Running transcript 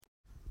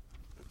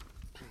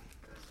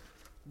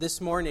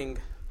This morning,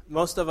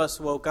 most of us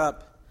woke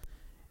up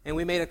and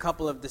we made a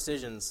couple of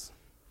decisions.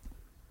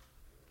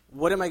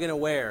 What am I going to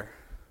wear?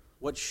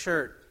 What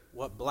shirt?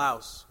 What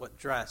blouse? What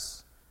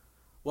dress?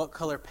 What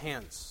color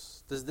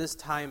pants? Does this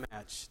tie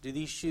match? Do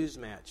these shoes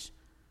match?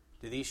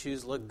 Do these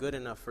shoes look good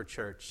enough for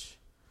church?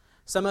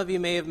 Some of you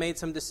may have made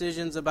some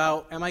decisions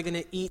about, am I going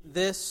to eat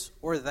this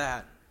or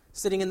that?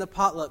 Sitting in the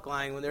potluck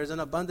line when there's an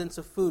abundance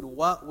of food,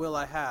 what will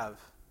I have?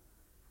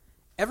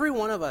 Every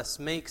one of us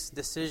makes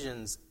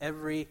decisions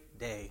every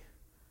day.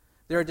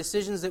 There are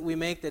decisions that we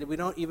make that we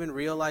don't even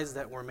realize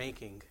that we're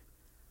making.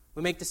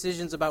 We make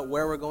decisions about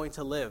where we're going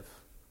to live.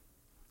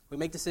 We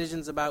make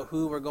decisions about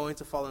who we're going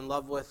to fall in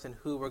love with and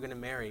who we're going to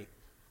marry.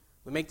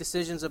 We make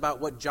decisions about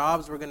what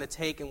jobs we're going to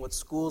take and what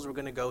schools we're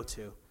going to go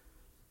to.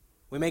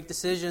 We make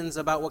decisions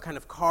about what kind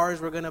of cars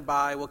we're going to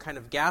buy, what kind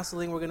of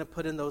gasoline we're going to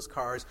put in those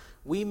cars.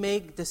 We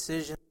make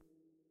decisions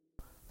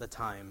all the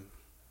time.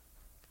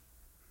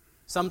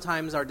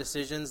 Sometimes our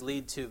decisions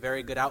lead to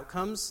very good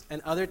outcomes,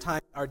 and other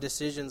times our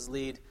decisions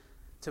lead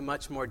to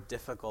much more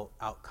difficult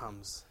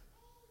outcomes.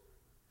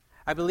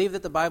 I believe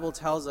that the Bible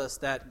tells us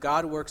that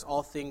God works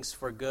all things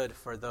for good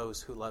for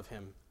those who love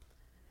Him.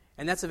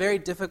 And that's a very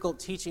difficult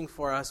teaching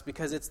for us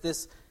because it's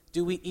this,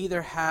 do we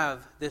either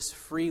have this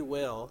free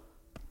will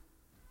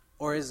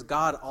or is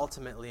God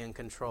ultimately in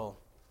control?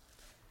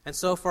 And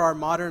so for our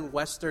modern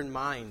Western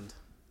mind,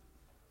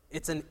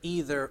 it's an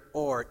either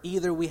or.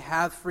 Either we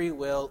have free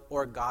will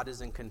or God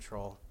is in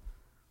control.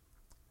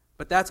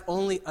 But that's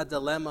only a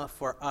dilemma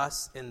for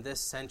us in this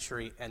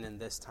century and in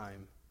this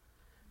time.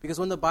 Because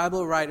when the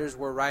Bible writers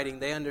were writing,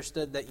 they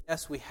understood that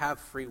yes, we have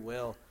free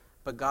will,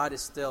 but God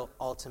is still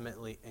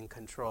ultimately in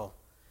control.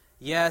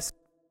 Yes,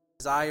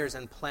 desires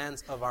and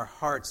plans of our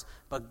hearts,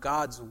 but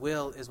God's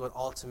will is what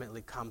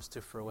ultimately comes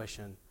to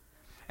fruition.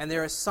 And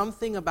there is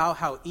something about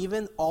how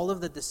even all of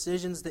the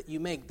decisions that you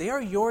make, they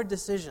are your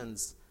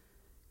decisions.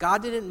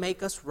 God didn't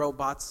make us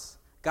robots.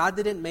 God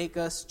didn't make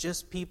us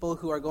just people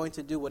who are going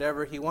to do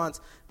whatever He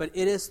wants. But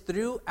it is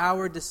through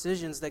our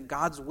decisions that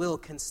God's will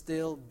can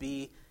still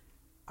be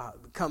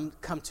come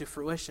to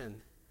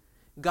fruition.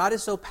 God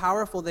is so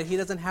powerful that He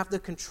doesn't have to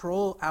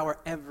control our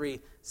every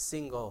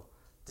single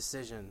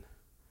decision.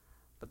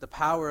 But the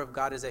power of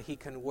God is that He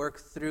can work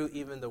through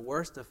even the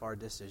worst of our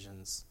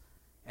decisions,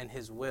 and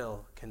His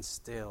will can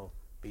still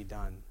be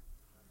done.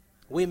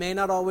 We may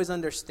not always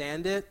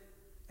understand it,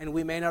 and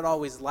we may not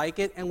always like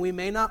it, and we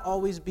may not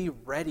always be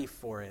ready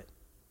for it.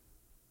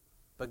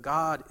 But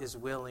God is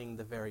willing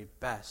the very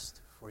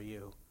best for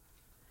you.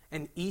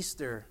 And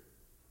Easter,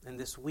 and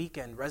this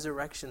weekend,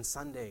 Resurrection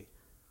Sunday,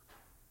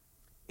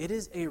 it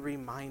is a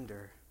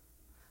reminder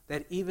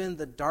that even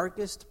the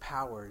darkest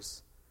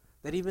powers,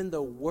 that even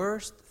the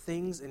worst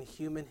things in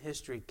human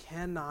history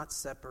cannot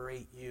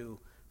separate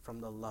you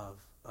from the love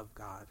of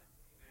God.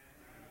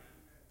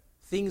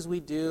 Things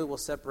we do will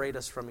separate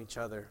us from each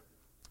other.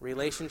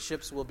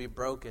 Relationships will be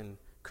broken.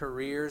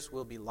 Careers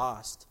will be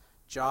lost.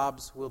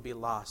 Jobs will be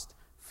lost.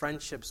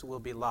 Friendships will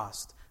be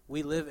lost.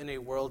 We live in a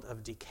world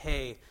of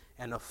decay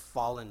and of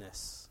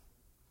fallenness.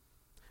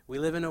 We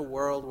live in a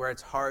world where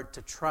it's hard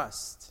to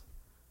trust.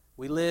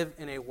 We live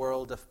in a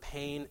world of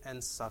pain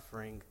and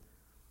suffering.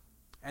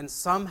 And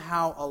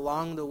somehow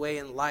along the way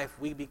in life,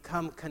 we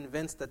become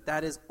convinced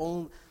that is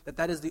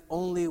the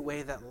only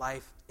way that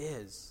life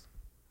is.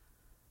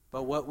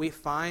 But what we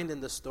find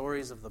in the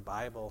stories of the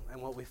Bible, and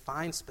what we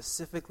find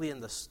specifically in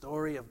the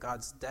story of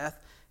God's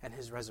death and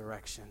His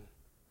resurrection,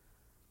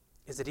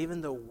 is that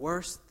even the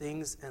worst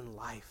things in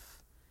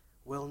life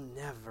will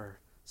never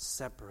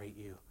separate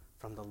you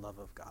from the love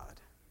of God.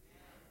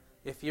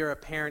 If you're a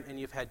parent and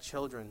you've had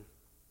children,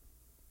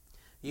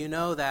 you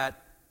know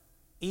that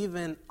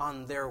even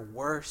on their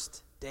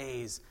worst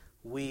days,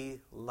 we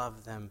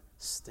love them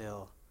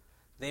still.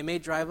 They may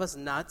drive us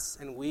nuts,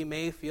 and we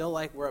may feel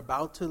like we're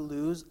about to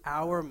lose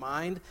our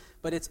mind,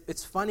 but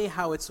it's funny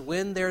how it's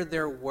when they're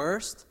their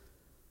worst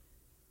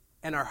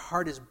and our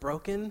heart is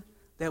broken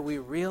that we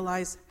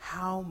realize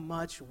how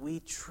much we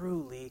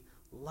truly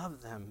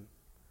love them.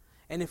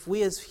 And if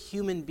we as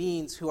human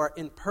beings who are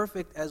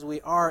imperfect as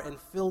we are and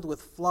filled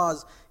with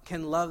flaws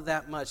can love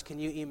that much, can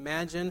you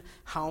imagine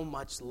how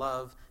much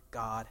love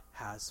God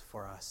has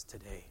for us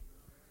today?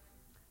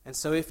 And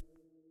so if you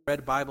have a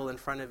red Bible in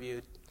front of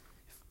you,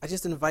 I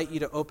just invite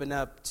you to open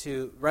up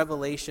to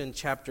Revelation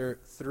chapter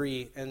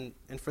 3. And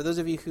for those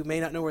of you who may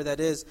not know where that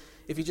is,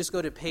 if you just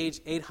go to page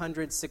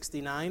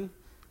 869.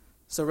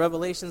 So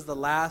Revelation is the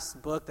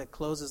last book that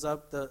closes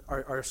up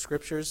our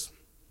scriptures.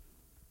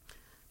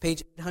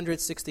 Page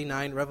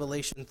 869,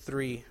 Revelation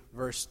 3,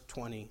 verse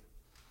 20.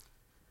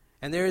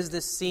 And there is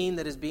this scene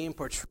that is being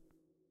portrayed.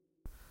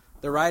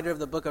 The writer of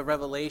the book of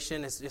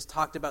Revelation has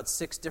talked about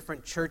 6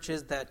 different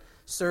churches that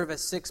serve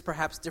as 6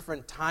 perhaps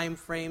different time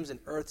frames in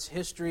Earth's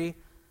history.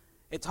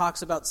 It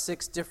talks about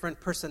 6 different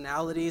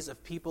personalities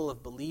of people,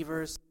 of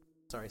believers.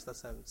 Sorry,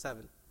 that's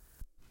 7.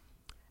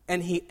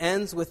 And he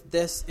ends with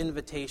this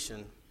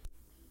invitation.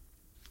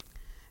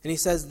 And he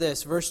says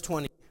this, verse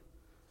 20.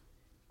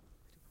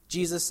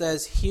 Jesus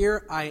says,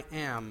 "Here I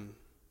am.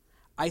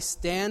 I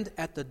stand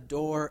at the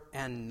door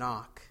and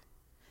knock.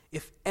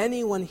 If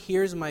anyone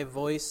hears my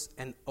voice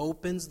and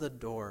opens the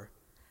door,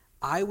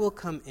 I will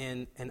come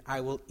in and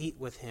I will eat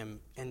with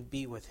him and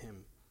be with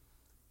him.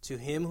 To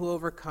him who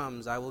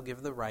overcomes, I will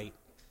give the right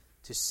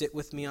to sit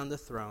with me on the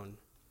throne,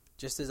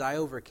 just as I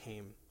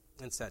overcame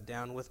and sat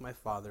down with my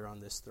Father on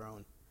this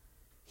throne.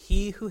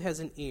 He who has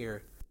an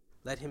ear,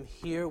 let him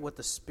hear what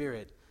the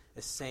Spirit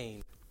is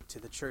saying to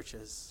the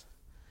churches.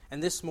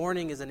 And this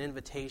morning is an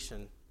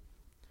invitation.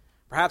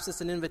 Perhaps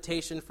it's an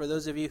invitation for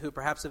those of you who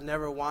perhaps have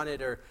never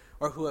wanted or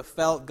who have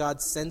felt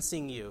God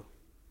sensing you,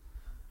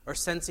 or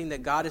sensing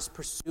that God is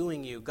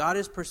pursuing you. God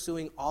is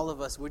pursuing all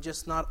of us. We're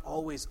just not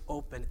always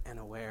open and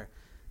aware.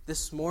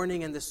 This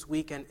morning and this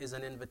weekend is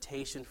an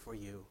invitation for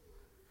you.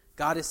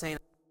 God is saying, I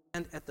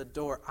stand at the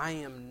door. I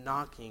am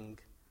knocking.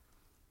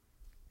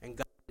 And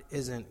God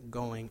isn't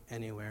going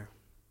anywhere.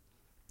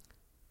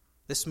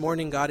 This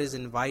morning, God is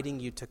inviting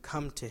you to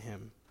come to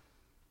him,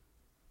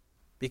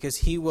 because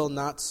he will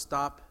not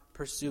stop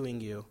pursuing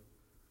you.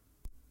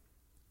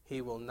 He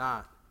will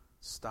not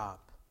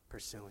stop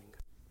pursuing.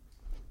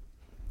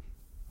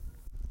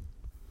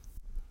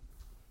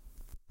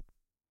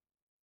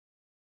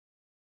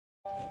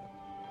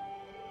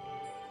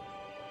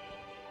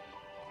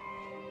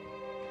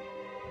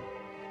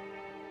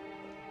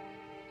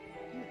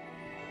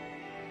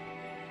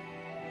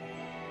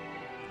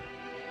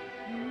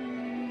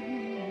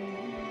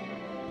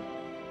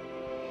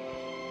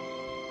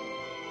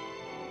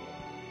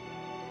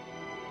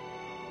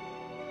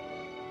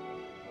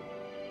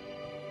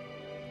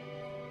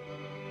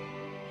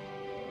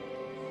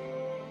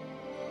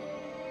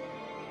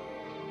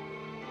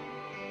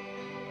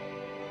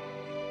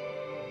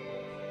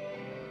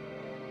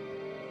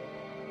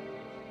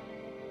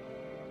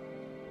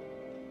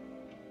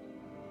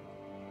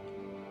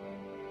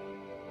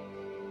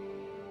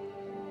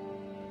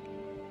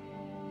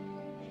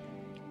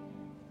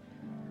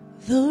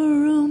 The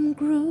room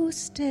grew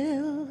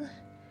still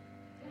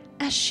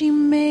as she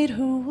made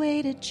her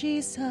way to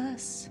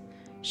Jesus.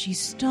 She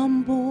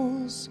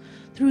stumbles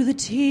through the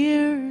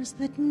tears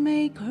that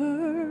make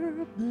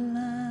her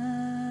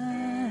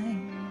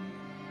blind.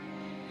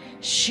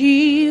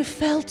 She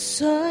felt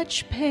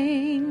such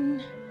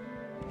pain.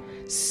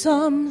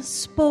 Some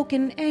spoke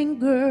in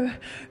anger,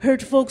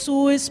 heard folks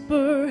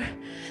whisper,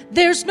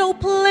 there's no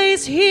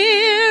place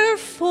here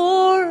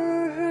for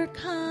her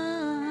kind.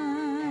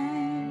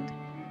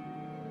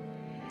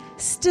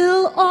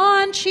 Still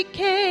on she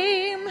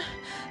came,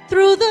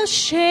 through the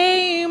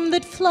shame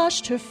that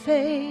flushed her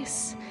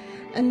face,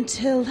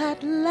 until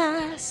at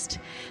last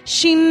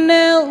she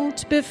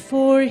knelt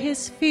before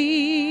his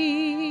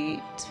feet.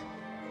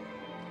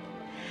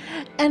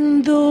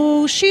 And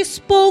though she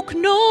spoke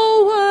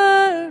no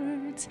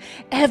words,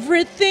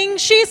 everything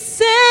she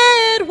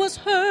said was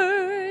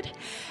heard,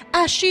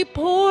 as she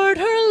poured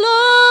her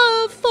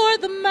love for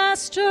the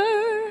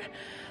Master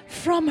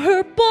from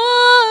her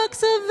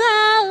box of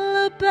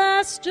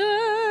alabaster.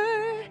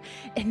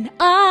 And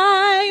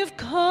I've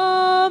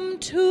come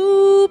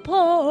to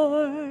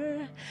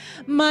pour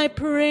my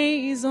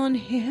praise on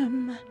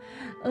him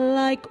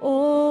like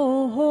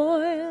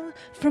oil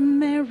from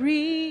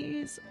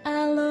Mary's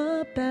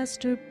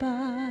alabaster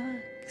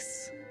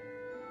box.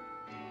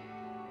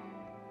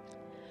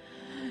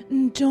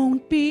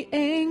 Don't be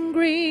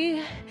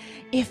angry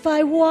if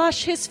I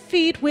wash his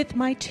feet with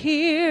my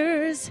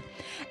tears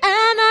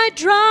and I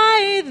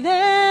dry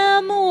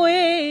them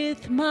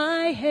with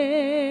my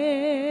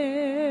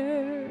hair.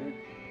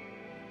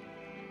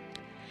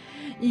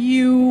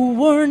 You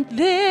weren't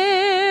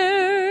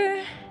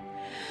there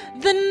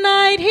the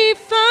night he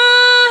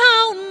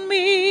found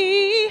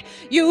me.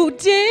 You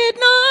did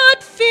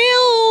not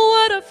feel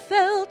what I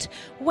felt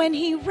when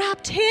he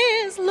wrapped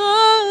his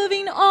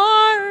loving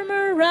arm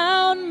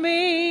around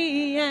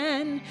me.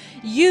 And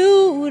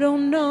you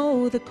don't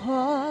know the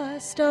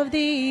cost of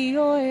the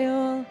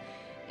oil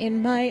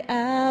in my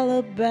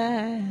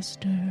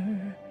alabaster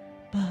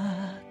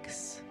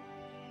box.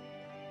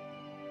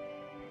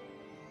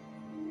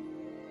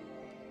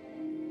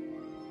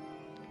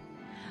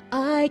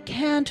 I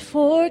can't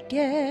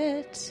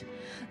forget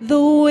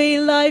the way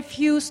life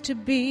used to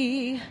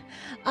be.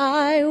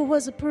 I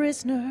was a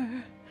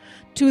prisoner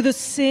to the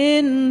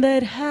sin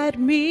that had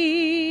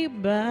me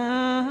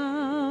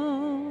bound.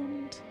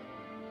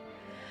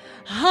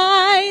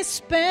 I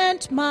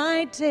spent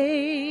my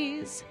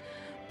days,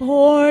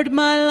 poured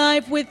my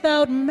life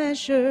without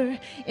measure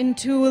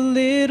into a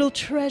little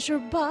treasure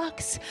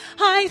box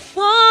I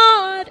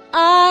thought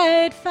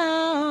I'd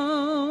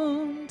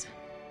found.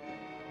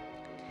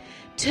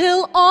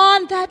 Till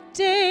on that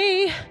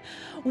day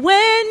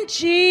when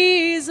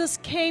Jesus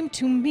came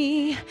to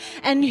me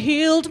and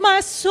healed my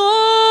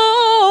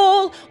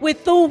soul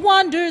with the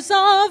wonders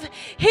of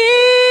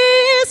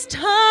his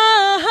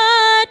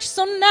touch.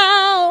 So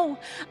now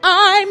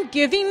I'm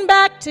giving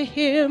back to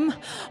him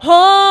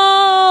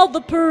all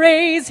the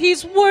praise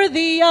he's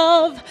worthy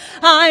of.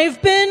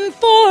 I've been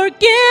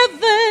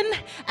forgiven,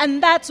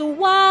 and that's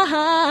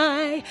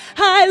why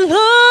I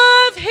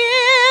love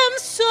him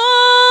so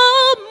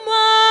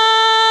much.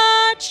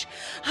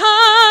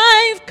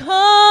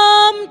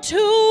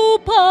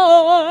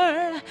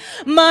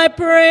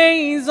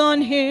 praise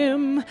on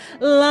him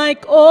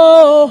like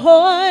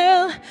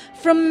oil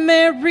from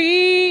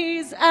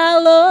Mary's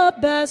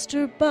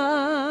alabaster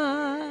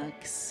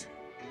box.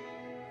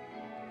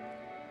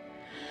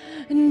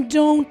 And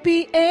don't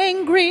be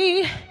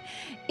angry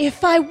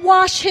if I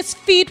wash his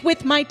feet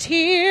with my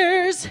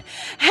tears and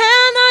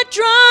I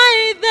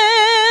dry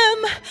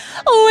them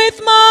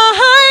with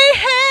my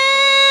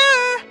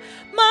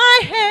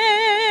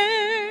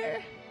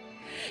hair.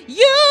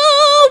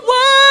 You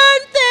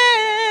weren't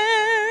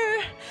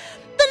there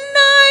the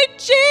night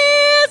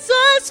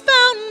Jesus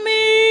found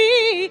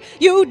me.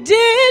 You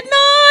did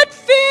not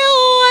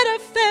feel what I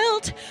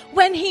felt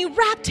when he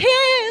wrapped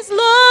his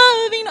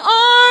loving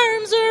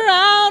arms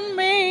around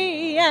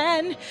me.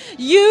 And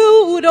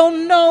you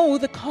don't know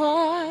the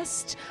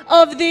cost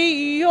of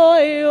the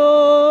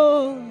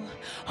oil.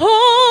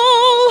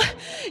 Oh,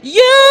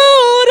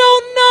 you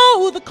don't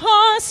know the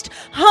cost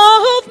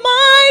of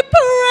my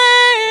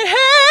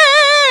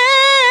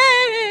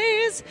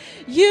praise.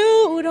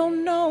 You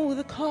don't know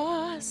the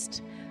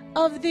cost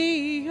of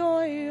the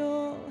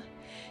oil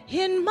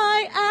in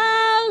my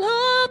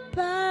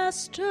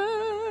alabaster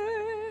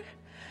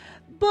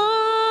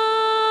box.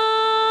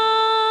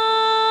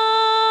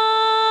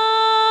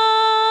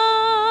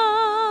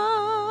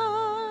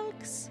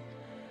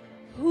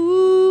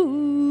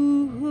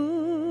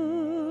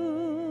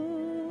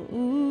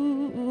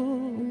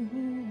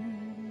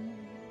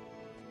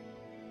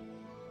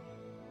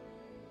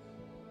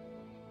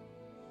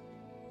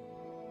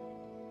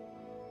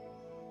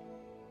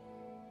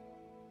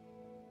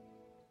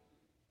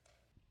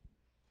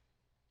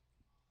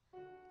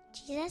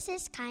 Jesus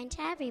is kind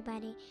to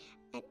everybody,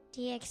 and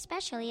he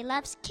especially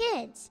loves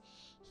kids.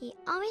 He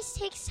always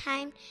takes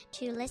time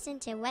to listen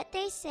to what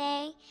they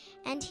say,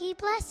 and he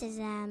blesses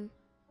them.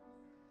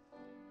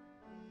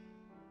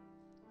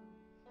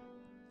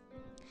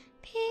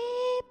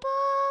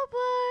 People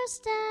were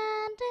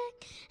standing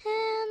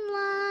in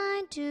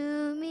line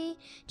to meet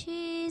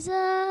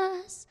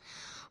Jesus,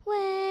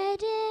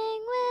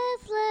 waiting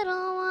with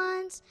little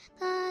ones,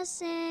 the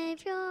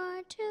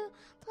Savior to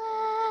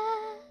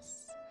bless.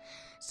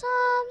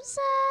 Some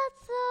said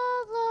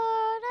the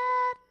Lord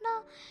had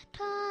no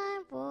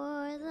time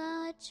for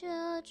the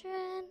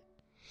children.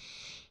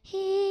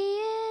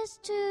 He is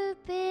too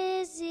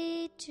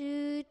busy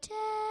today.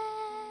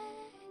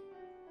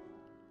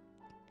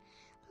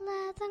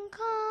 Let them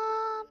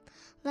come,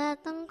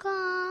 let them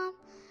come,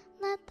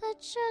 let the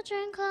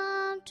children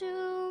come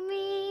to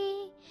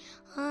me.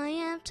 I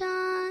have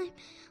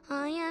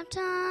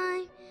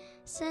time,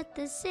 said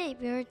the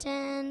Savior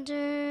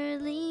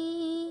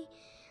tenderly.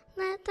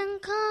 Let them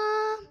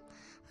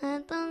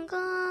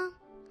come,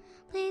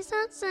 please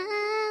don't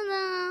send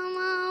them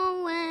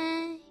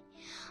away.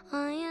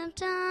 I have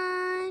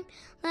time,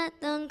 let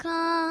them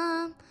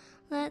come,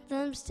 let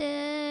them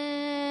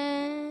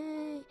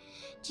stay.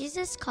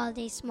 Jesus called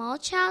a small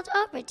child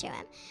over to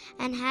him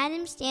and had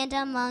him stand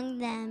among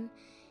them.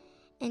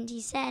 And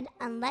he said,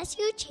 unless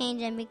you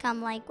change and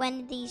become like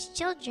one of these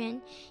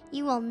children,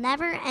 you will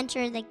never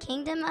enter the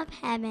kingdom of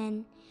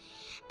heaven.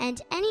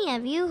 And any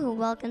of you who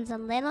welcomes a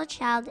little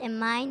child in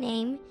my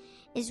name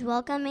is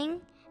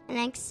welcoming and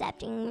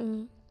accepting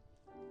me.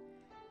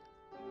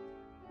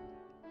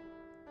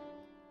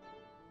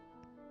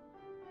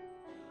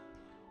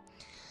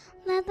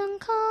 Let them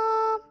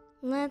come,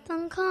 let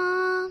them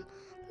come,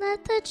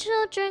 let the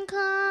children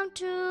come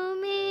to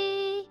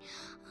me.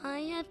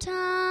 I have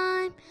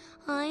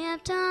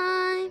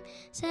time,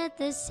 said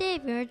the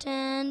Savior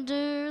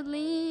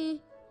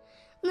tenderly.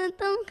 Let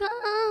them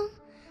come,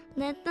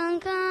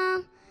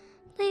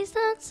 please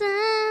don't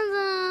send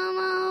them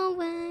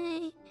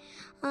away.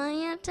 I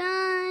have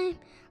time,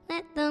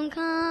 let them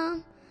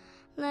come,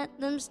 let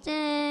them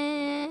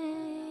stay.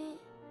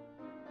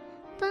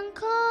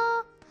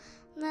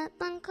 Let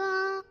them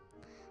come,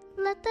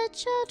 let the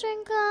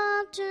children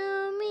come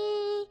to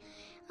me.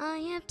 I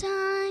have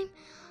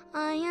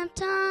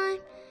time,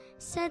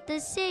 said the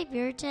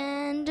Savior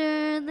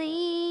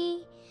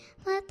tenderly.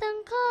 Let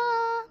them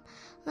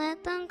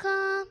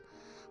come,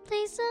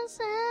 please don't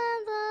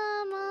send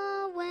them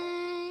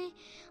away.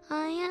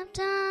 I have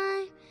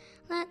time,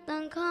 let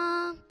them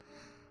come,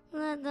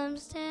 let them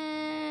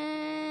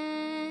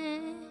stay.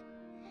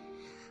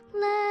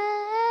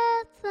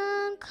 Let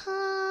them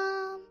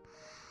come,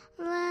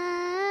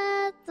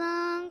 let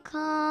them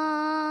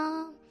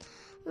come,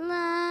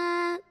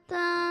 let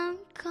them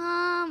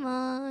come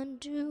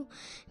unto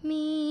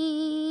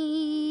me.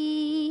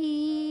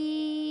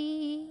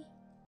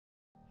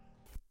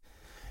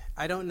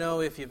 I don't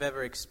know if you've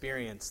ever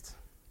experienced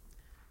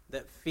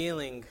that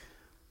feeling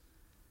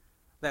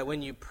that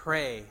when you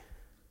pray,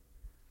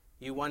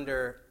 you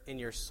wonder in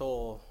your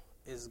soul,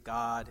 is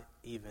God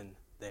even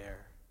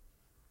there?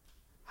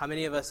 How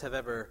many of us have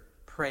ever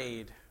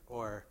prayed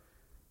or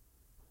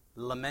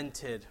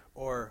lamented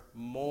or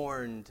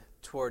mourned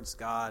towards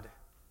God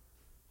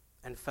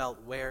and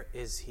felt, where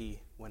is he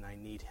when I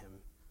need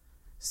him?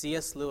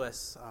 C.S.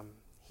 Lewis,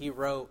 he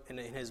wrote in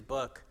his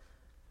book,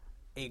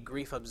 A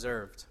Grief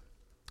Observed,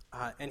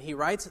 and he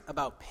writes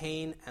about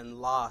pain and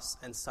loss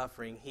and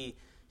suffering.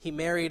 He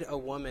married a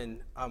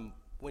woman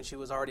when she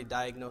was already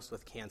diagnosed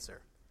with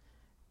cancer.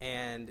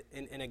 And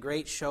in a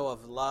great show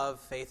of love,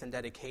 faith, and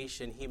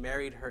dedication, he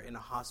married her in a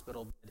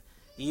hospital bed,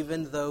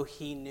 even though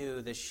he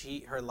knew that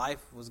her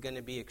life was going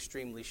to be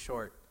extremely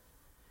short.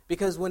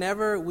 Because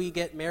whenever we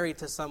get married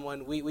to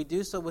someone, we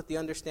do so with the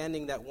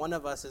understanding that one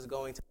of us is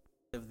going to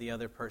live the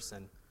other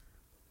person.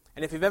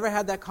 And if you've ever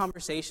had that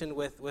conversation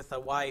with a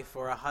wife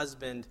or a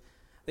husband,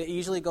 it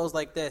usually goes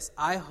like this: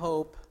 I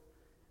hope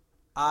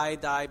I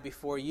die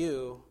before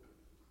you,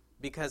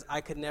 because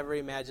I could never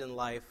imagine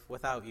life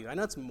without you. I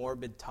know it's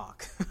morbid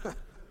talk.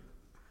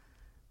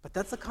 But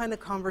that's the kind of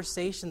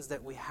conversations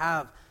that we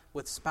have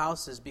with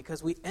spouses,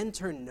 because we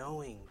enter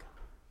knowing.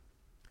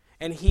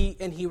 And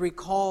he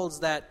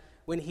recalls that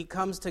when he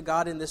comes to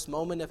God in this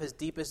moment of his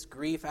deepest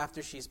grief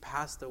after she's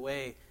passed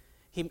away,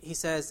 he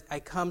says, I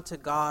come to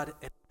God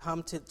and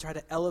come to try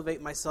to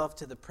elevate myself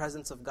to the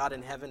presence of God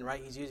in heaven,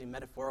 right? He's using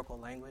metaphorical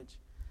language.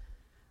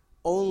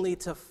 Only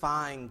to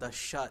find the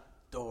shut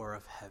door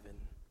of heaven.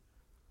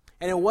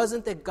 And it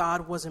wasn't that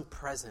God wasn't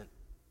present.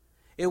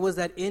 It was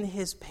that in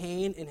his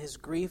pain, in his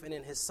grief, and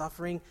in his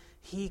suffering,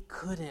 he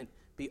couldn't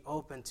be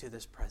open to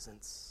this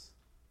presence.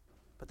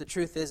 But the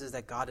truth is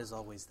that God is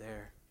always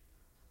there.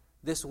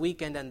 This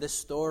weekend and this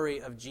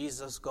story of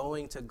Jesus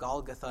going to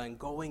Golgotha and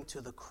going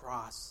to the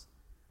cross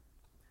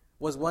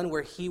was one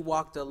where he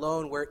walked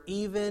alone, where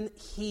even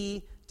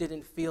he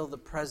didn't feel the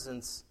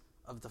presence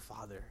of the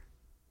Father.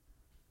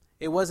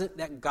 It wasn't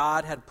that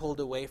God had pulled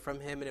away from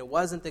him, and it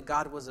wasn't that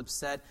God was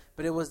upset,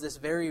 but it was this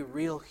very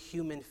real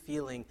human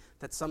feeling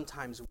that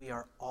sometimes we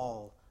are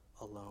all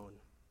alone.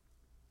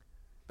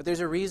 But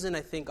there's a reason,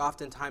 I think,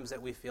 oftentimes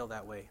that we feel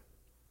that way.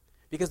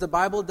 Because the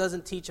Bible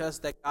doesn't teach us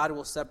that God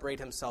will separate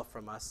himself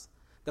from us.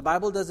 The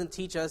Bible doesn't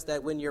teach us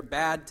that when you're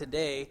bad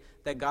today,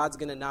 that God's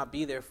going to not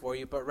be there for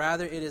you, but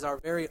rather it is our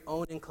very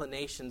own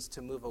inclinations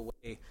to move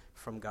away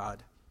from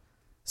God.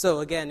 So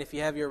again, if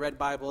you have your red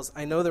Bibles,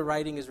 I know the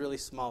writing is really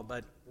small,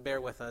 but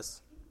bear with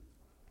us.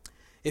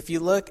 If you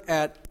look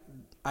at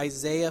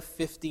Isaiah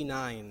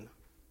 59,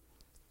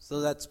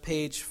 so that's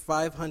page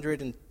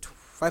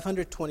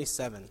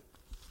 527.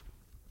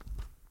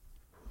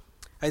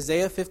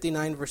 Isaiah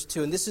 59, verse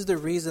 2, and this is the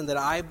reason that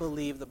I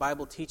believe the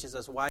Bible teaches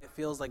us why it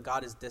feels like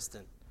God is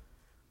distant.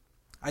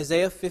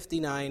 Isaiah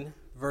 59,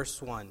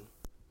 verse 1.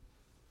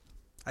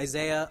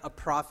 Isaiah, a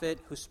prophet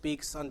who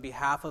speaks on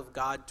behalf of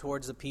God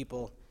towards the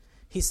people,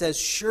 he says,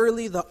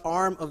 surely the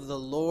arm of the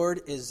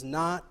Lord is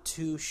not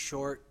too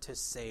short to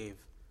save,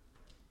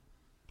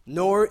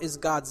 nor is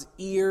God's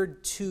ear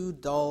too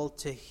dull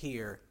to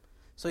hear.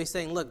 So he's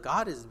saying, look,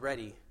 God is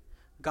ready.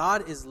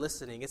 God is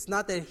listening. It's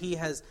not that he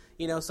has,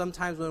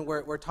 sometimes when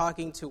we're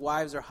talking to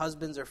wives or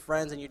husbands or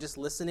friends and you're just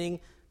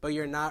listening, but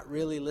you're not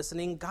really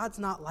listening. God's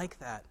not like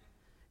that.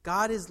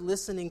 God is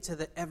listening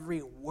to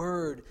every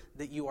word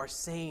that you are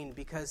saying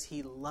because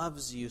he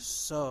loves you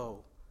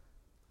so.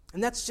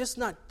 And that's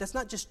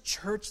not just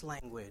church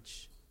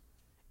language.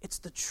 It's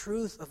the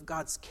truth of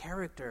God's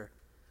character.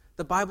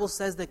 The Bible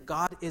says that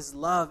God is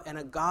love, and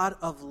a God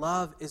of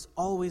love is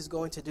always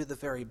going to do the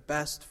very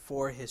best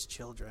for his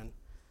children.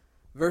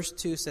 Verse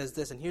 2 says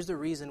this, and here's the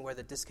reason where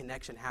the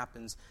disconnection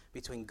happens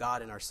between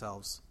God and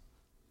ourselves.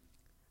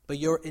 But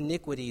your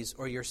iniquities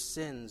or your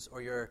sins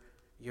or your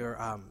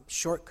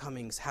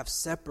shortcomings have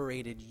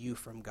separated you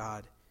from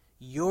God.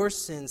 Your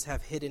sins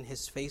have hidden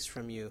his face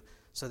from you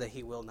so that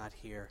he will not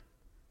hear.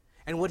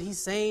 And what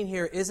he's saying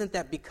here isn't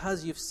that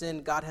because you've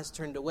sinned, God has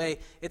turned away.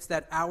 It's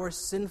that our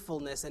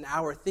sinfulness and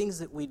our things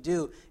that we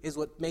do is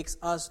what makes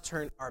us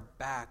turn our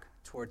back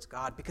towards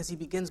God. Because he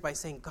begins by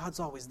saying, God's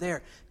always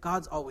there.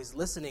 God's always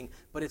listening.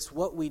 But it's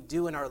what we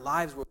do in our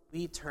lives where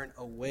we turn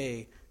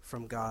away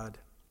from God.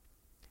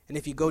 And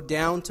if you go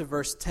down to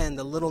verse 10,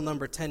 the little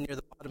number 10 near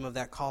the bottom of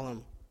that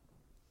column,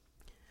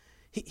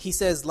 he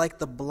says, like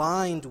the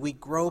blind, we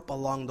grope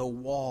along the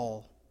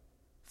wall,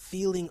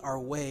 feeling our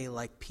way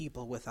like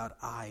people without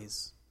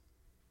eyes.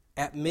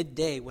 At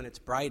midday, when it's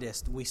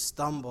brightest, we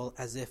stumble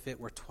as if it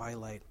were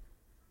twilight.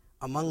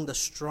 Among the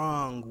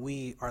strong,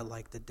 we are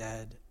like the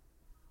dead.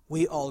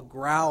 We all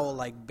growl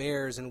like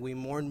bears, and we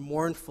mourn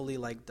mournfully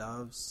like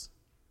doves.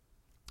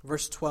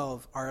 Verse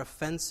 12, our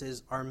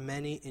offenses are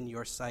many in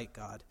your sight,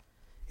 God,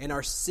 and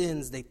our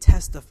sins, they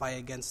testify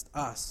against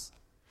us.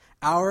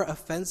 Our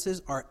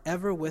offenses are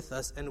ever with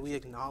us, and we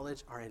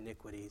acknowledge our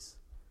iniquities.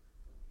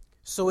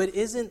 So it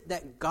isn't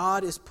that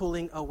God is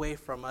pulling away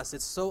from us.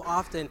 It's so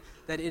often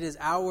that it is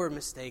our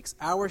mistakes,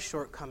 our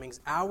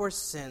shortcomings, our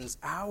sins,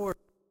 our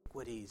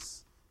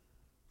iniquities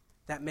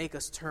that make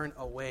us turn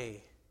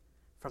away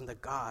from the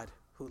God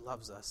who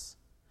loves us.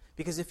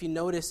 Because if you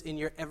notice in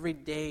your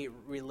everyday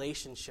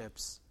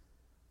relationships,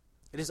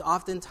 it is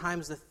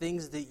oftentimes the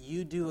things that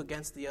you do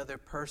against the other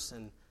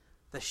person,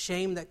 the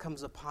shame that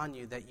comes upon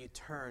you, that you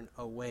turn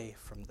away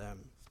from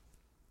them.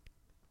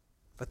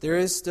 But there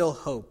is still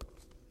hope.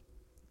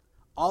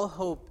 All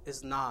hope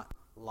is not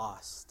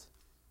lost.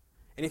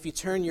 And if you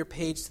turn your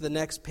page to the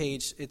next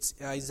page, it's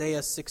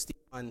Isaiah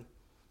 61.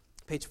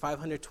 Page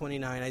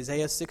 529,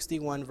 Isaiah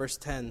 61, verse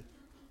 10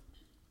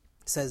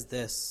 says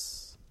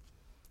this,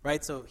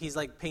 right? So he's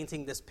like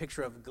painting this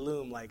picture of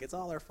gloom, like it's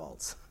all our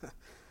faults.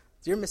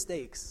 It's your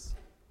mistakes.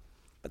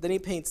 But then he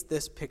paints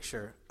this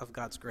picture of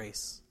God's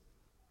grace.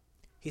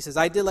 He says,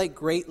 I delight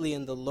greatly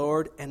in the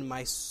Lord, and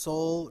my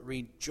soul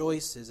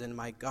rejoices in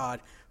my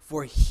God,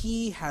 for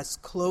he has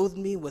clothed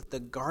me with the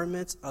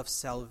garments of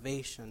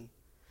salvation,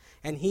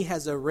 and he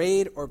has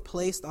arrayed or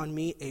placed on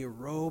me a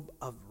robe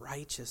of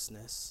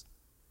righteousness,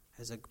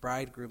 as a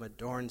bridegroom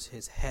adorns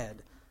his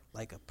head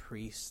like a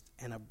priest,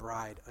 and a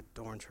bride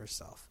adorns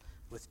herself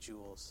with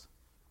jewels.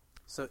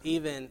 So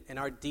even in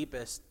our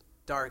deepest,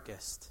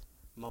 darkest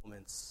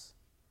moments,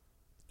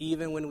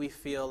 even when we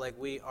feel like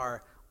we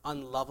are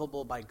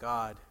unlovable by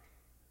God,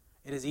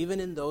 it is even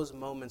in those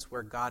moments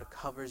where God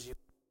covers you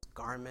with a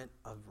garment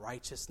of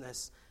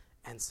righteousness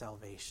and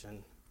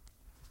salvation.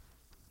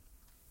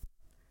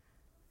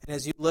 And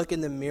as you look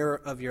in the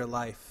mirror of your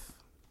life,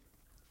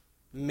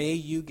 may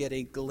you get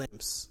a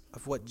glimpse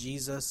of what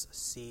Jesus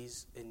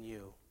sees in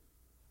you,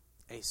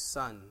 a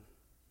son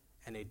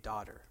and a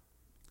daughter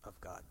of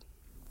God.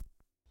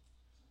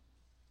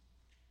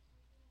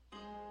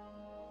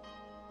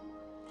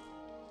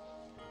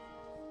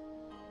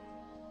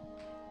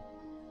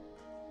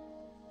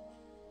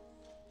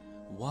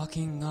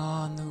 Walking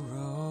on the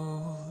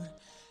road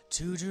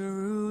to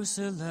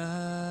Jerusalem,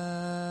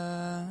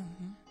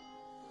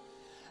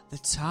 the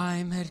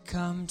time had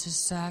come to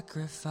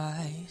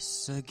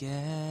sacrifice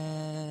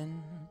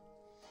again.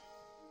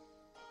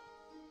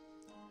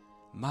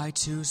 My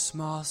two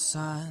small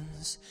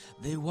sons,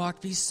 they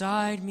walked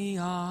beside me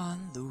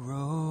on the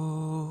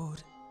road.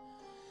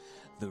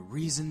 The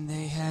reason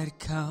they had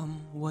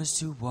come was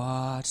to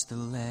watch the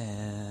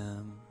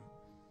Lamb.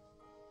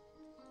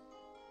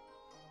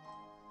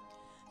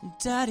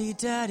 Daddy,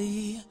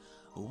 Daddy,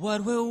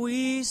 what will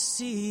we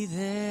see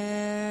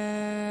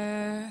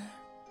there?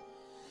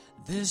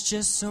 There's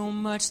just so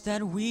much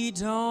that we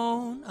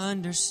don't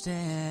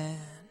understand.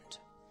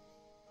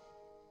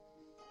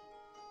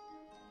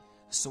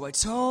 So I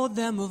told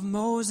them of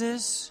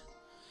Moses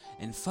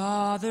and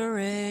Father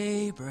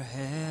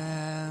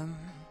Abraham.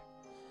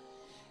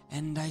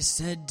 And I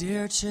said,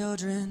 dear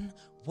children,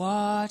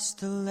 watch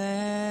the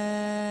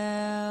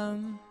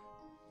Lamb.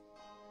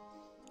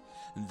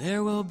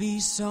 There will be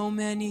so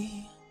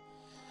many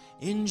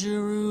in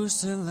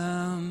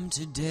Jerusalem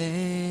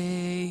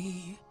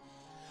today.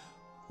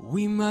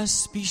 We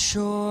must be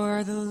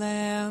sure the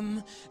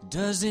Lamb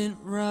doesn't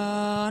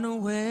run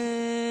away.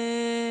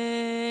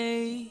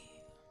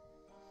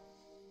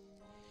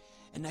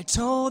 And I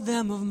told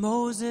them of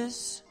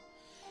Moses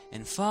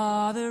and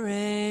Father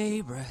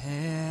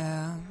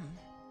Abraham.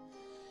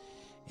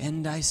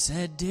 And I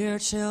said, dear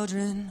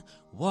children,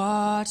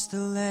 watch the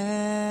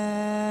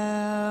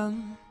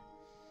Lamb.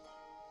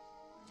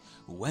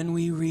 When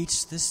we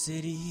reached the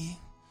city,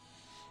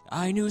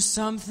 I knew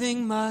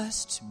something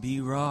must be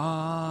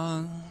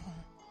wrong.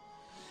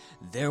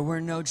 There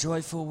were no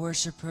joyful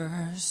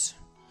worshipers,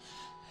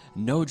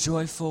 no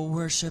joyful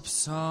worship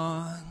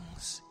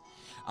songs.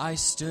 I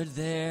stood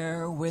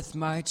there with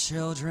my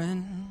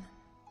children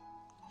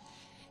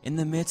in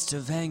the midst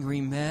of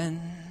angry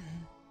men.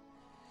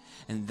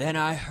 And then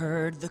I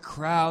heard the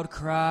crowd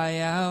cry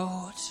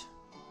out,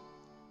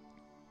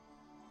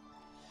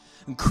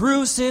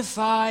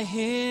 crucify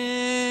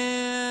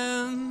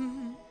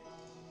him.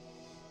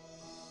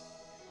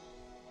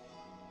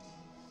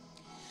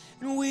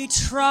 And we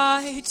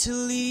tried to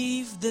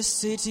leave the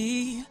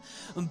city,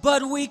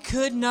 but we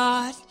could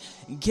not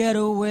get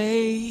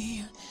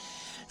away.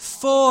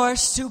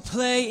 Forced to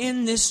play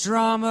in this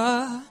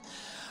drama,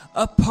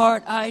 a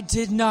part I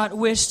did not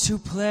wish to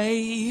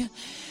play.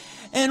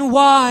 And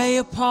why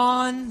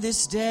upon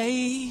this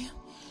day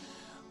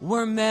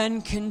were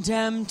men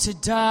condemned to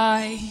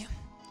die?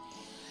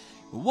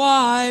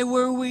 Why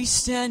were we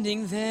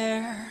standing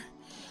there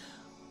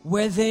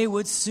where they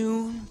would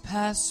soon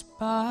pass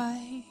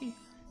by?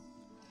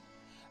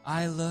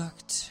 I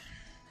looked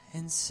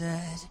and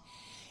said,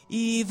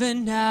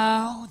 even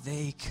now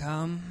they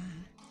come.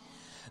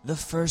 The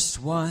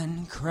first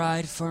one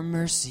cried for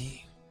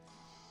mercy.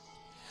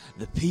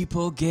 The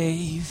people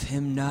gave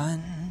him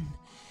none.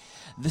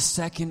 The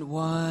second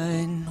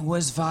one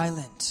was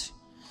violent,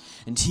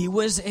 and he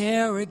was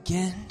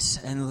arrogant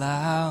and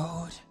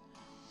loud.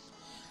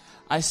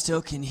 I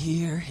still can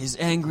hear his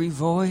angry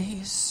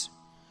voice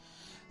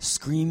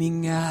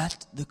screaming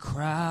at the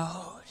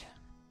crowd.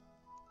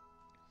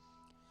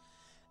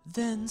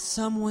 Then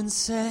someone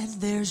said,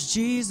 there's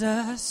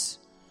Jesus.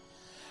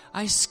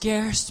 I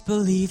scarce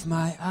believed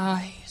my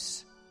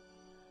eyes.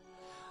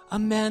 A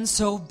man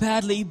so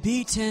badly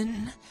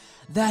beaten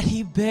that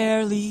he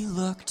barely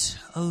looked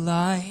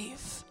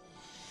alive.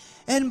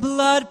 And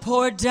blood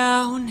poured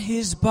down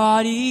his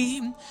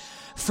body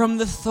from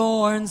the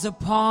thorns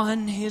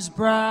upon his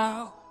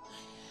brow,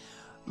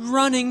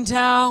 running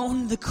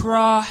down the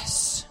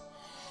cross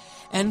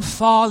and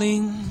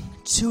falling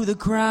to the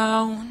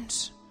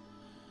ground.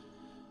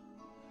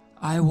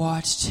 I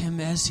watched him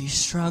as he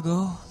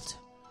struggled.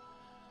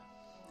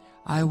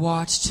 I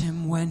watched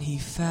him when he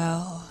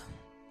fell.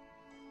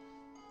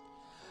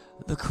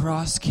 The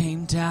cross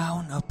came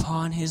down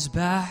upon his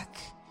back.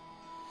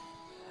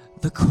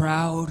 The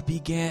crowd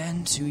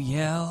began to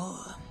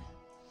yell.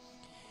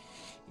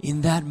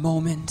 In that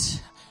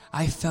moment,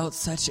 I felt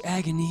such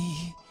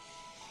agony.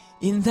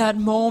 In that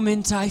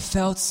moment, I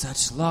felt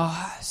such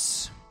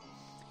loss.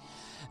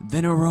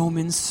 Then a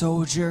Roman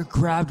soldier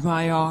grabbed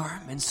my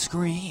arm and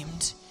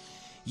screamed,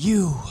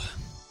 "You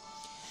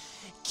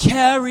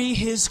carry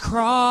his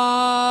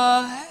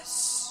cross."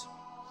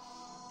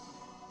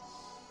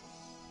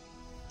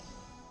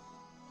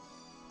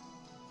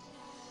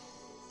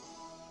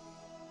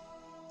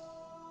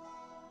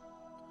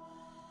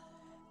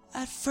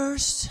 At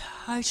first,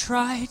 I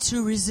tried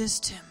to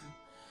resist him,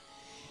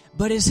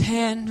 but his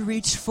hand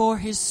reached for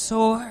his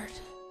sword.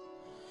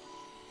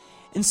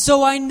 And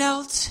so I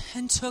knelt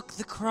and took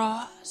the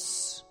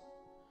cross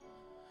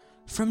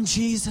from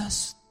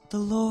Jesus the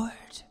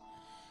Lord.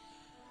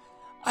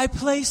 I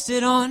placed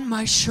it on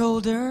my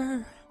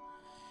shoulder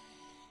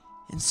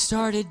and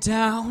started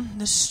down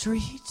the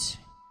street.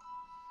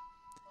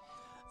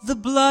 The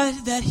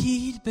blood that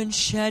he'd been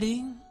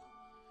shedding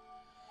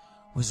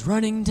was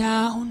running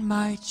down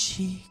my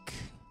cheek.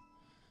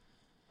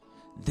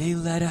 They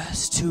led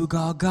us to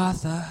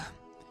Golgotha.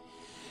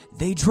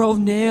 They drove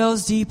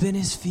nails deep in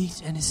his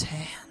feet and his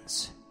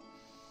hands.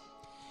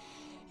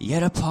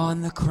 Yet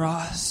upon the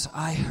cross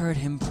I heard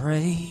him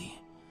pray,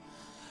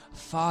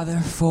 "Father,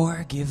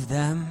 forgive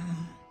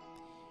them.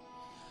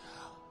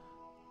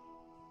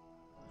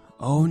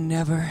 Oh,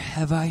 never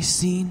have I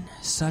seen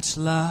such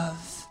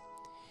love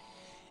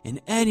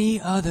in any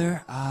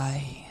other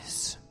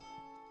eyes.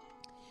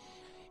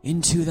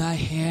 Into thy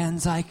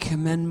hands I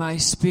commend my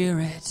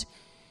spirit,"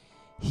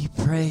 he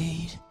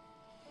prayed,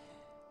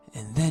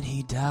 and then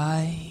he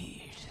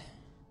died.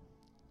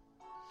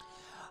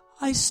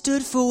 I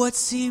stood for what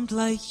seemed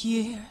like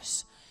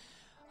years.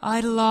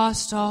 I'd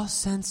lost all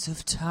sense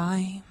of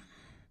time,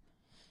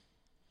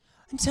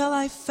 until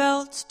I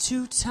felt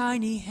two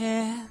tiny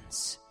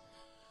hands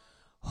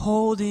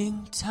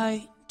holding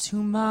tight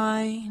to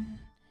mine.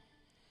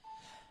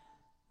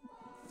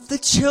 The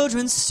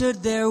children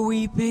stood there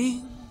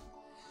weeping.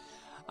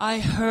 I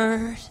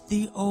heard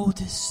the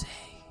oldest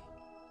say,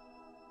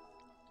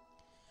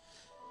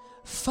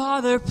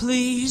 "Father,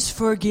 please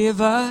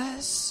forgive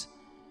us."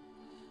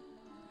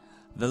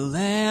 The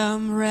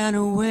lamb ran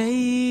away.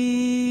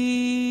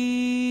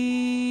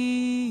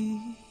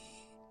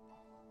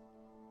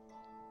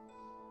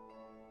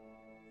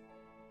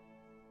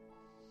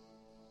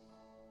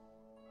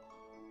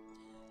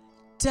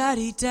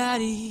 Daddy,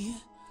 Daddy,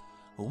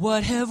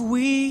 what have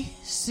we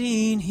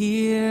seen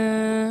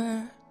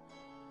here?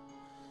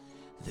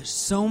 There's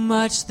so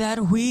much that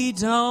we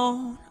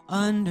don't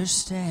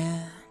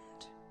understand.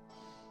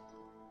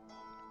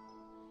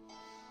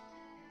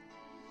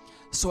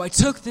 So I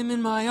took them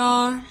in my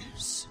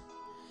arms,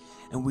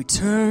 and we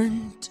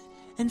turned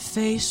and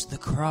faced the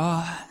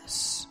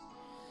cross.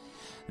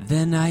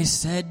 Then I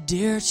said,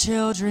 "Dear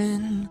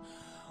children,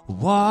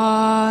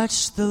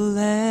 watch the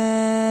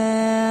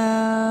Lamb."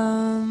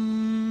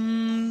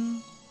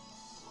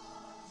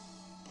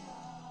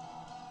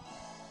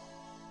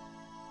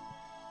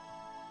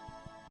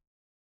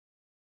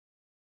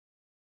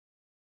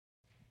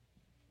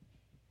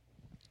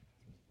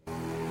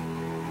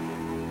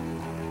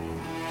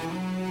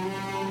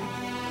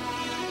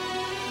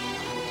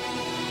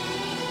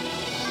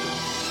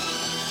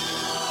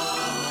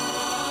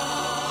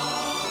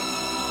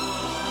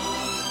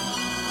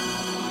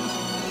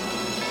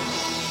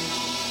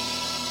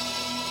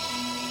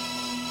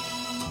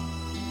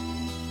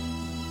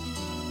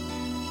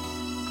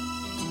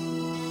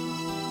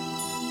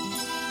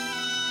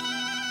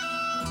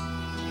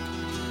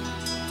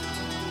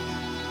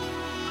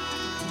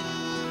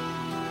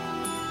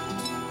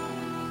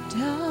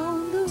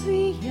 Down the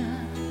Via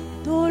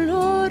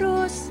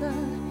Dolorosa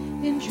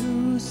in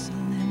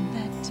Jerusalem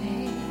that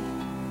day,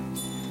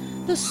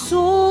 the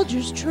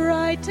soldiers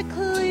tried to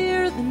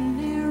clear the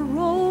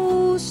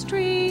narrow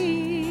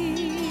streets,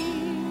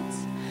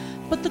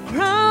 but the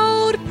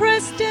crowd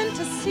pressed in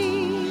to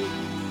see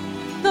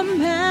the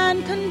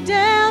man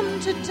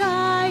condemned to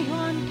die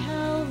on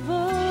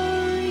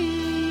Calvary.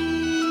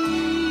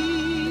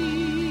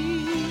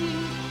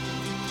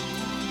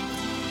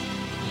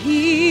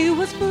 He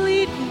was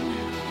bleeding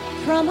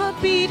from a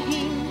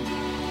beating,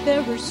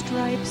 there were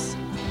stripes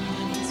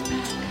upon his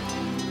back,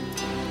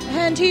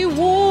 and he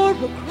wore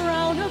a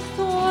crown of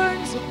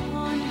thorns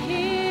upon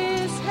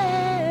his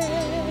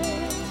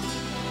head.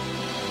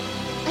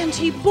 And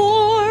he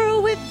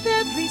bore with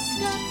every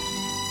step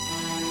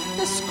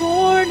the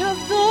scorn of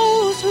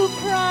those who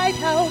cried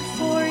out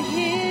for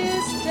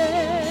his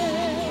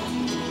death.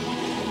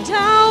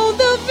 Down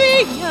the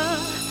Via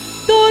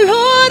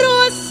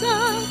Dolorosa,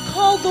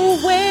 called the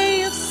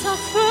way of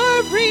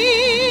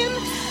suffering,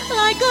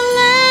 like a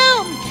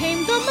lamb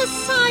came the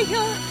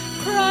Messiah,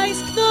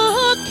 Christ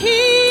the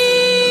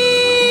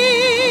King.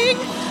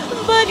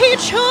 But he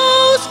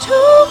chose to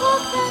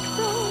walk that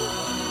road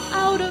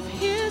out of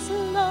his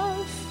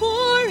love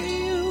for you.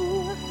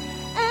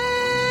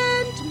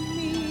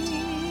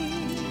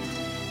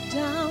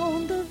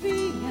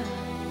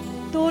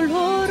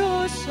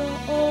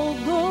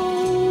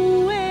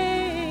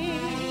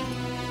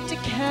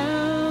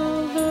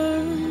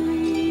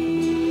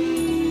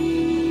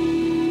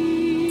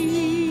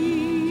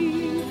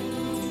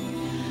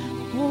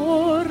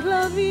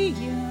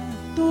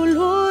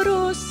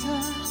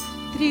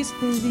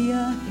 aquel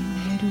día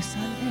en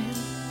Jerusalén,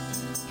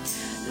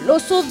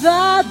 los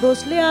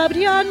soldados le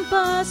abrían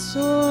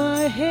paso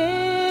a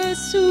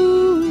Jesús,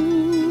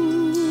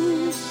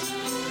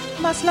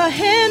 mas la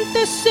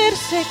gente se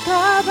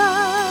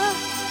secaba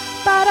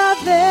para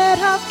ver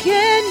a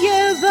quién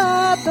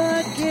llevaba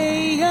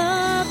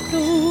aquella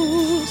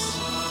cruz.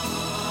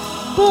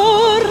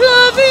 Por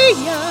la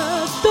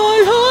vía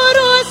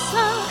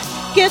dolorosa,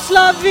 que es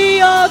la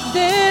vía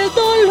del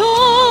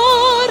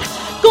dolor,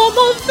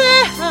 como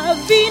oveja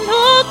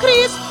vino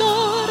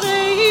Cristo,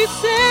 Rey y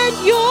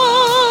Señor.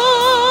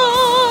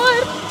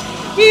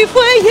 Y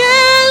fue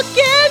Él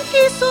quien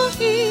quiso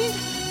ir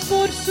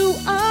por su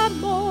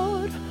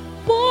amor,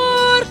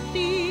 por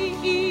ti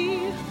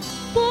y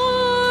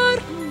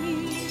por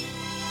mí,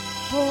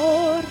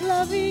 por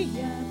la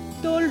vía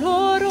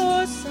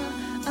dolorosa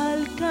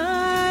al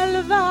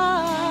Calvario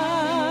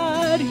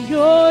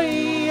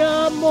y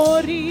a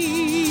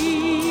morir.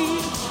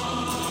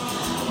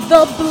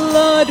 The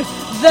blood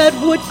that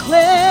would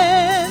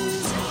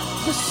cleanse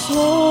the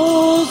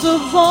souls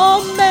of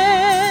all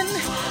men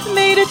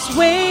made its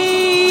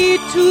way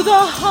to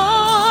the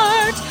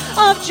heart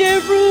of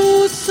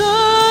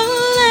Jerusalem.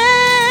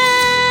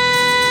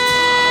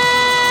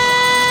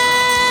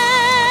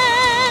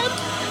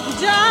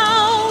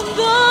 Down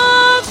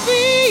the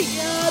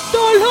Via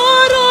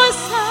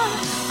Dolorosa,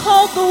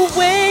 called the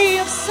way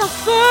of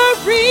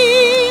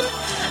suffering,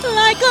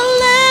 like a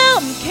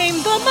lamb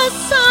came the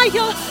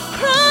Messiah,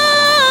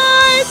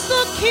 Christ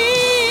the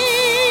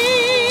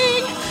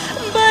King.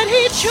 But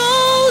he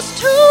chose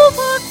to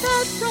walk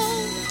that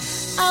road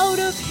out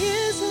of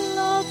his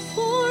love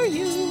for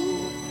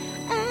you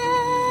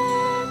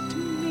and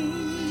me.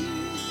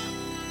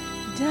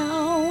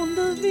 Down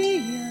the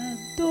Via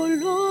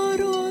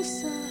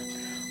Dolorosa,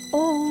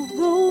 all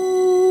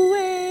the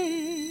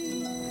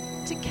way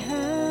to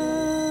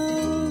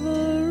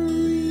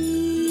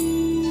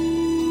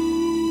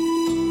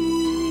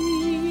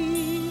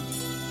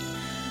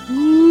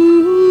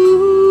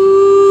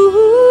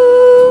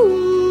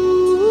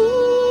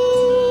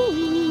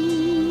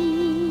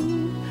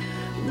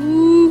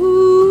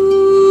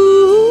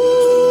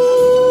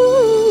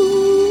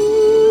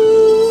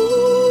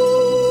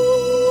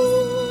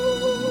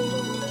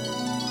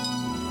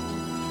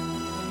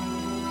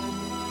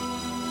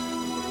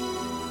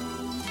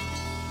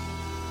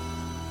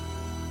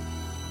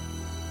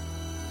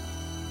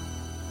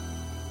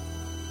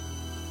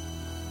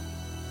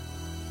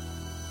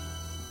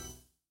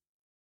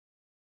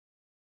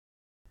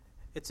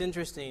It's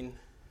interesting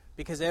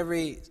because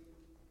every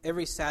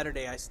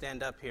Saturday I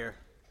stand up here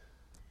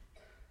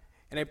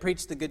and I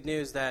preach the good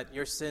news that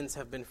your sins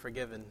have been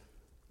forgiven.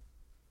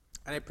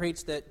 And I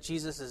preach that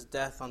Jesus'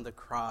 death on the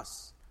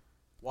cross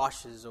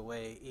washes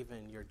away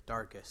even your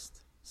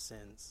darkest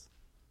sins.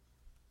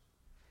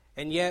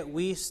 And yet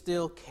we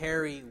still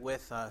carry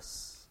with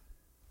us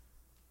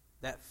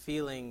that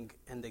feeling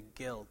and the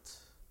guilt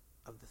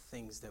of the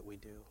things that we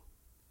do.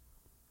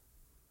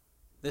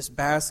 This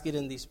basket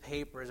and these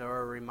papers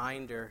are a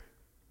reminder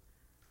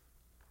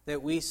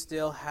that we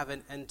still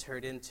haven't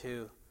entered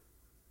into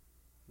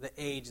the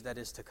age that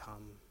is to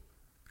come,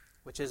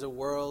 which is a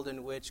world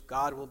in which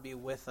God will be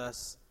with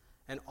us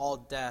and all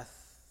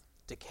death,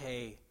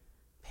 decay,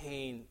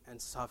 pain,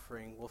 and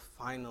suffering will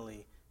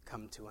finally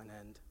come to an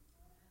end.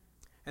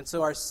 And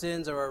so our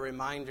sins are a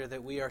reminder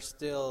that we are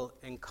still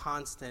in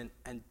constant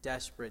and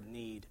desperate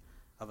need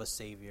of a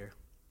Savior.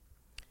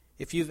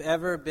 If you've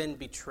ever been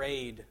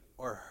betrayed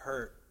or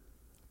hurt,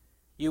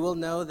 you will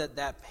know that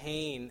that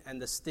pain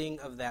and the sting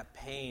of that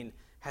pain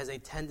has a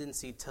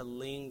tendency to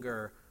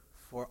linger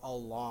for a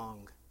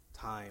long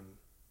time.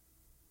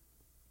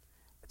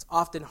 It's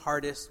often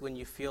hardest when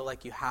you feel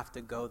like you have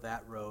to go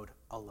that road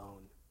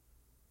alone.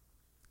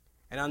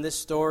 And on this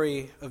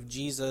story of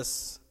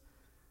Jesus,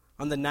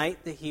 on the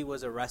night that he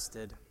was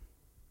arrested,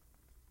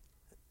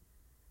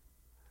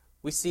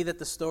 we see that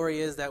the story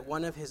is that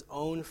one of his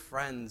own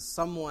friends,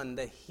 someone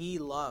that he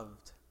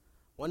loved,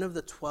 one of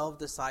the 12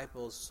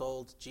 disciples,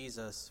 sold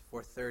Jesus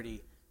for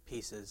 30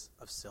 pieces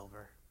of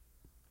silver.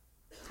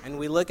 And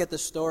we look at the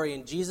story,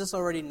 and Jesus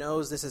already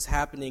knows this is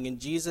happening, and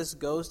Jesus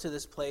goes to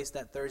this place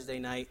that Thursday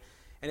night,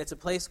 and it's a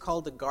place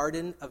called the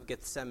Garden of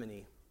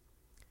Gethsemane.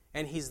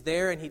 And he's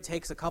there, and he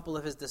takes a couple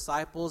of his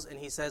disciples, and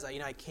he says,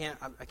 I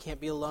can't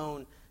be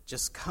alone,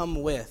 just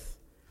come with.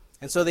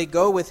 And so they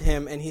go with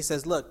him, and he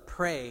says, look,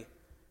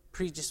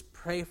 just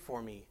pray for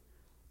me.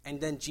 And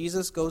then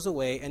Jesus goes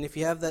away, and if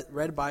you have that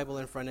red Bible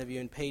in front of you,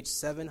 in page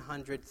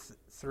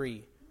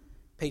 703,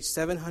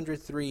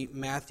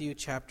 Matthew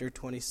chapter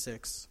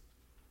 26.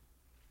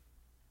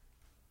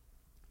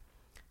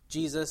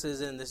 Jesus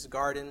is in this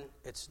garden,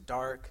 it's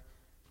dark.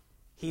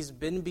 He's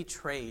been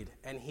betrayed,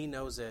 and he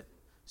knows it.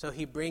 So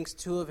he brings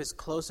two of his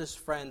closest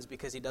friends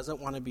because he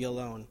doesn't want to be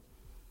alone.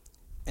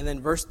 And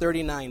then verse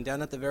 39,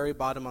 down at the very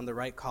bottom on the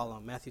right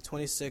column, Matthew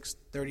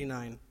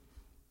 26:39.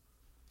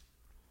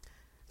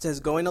 It says,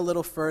 going a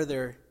little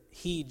further,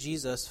 he,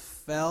 Jesus,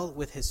 fell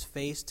with his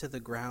face to the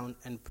ground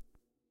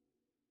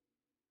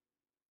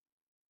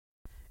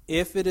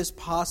If it is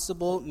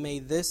possible, may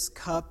this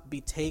cup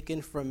be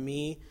taken from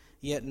me,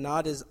 yet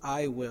not as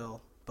I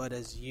will, but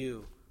as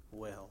you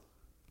will.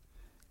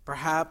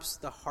 Perhaps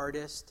the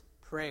hardest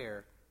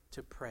prayer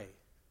to pray.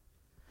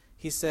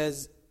 He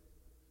says,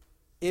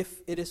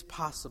 if it is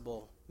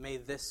possible, may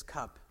this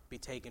cup be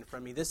taken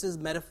from me. This is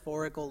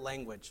metaphorical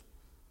language.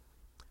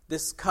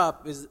 This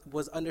cup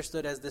was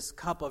understood as this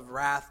cup of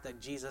wrath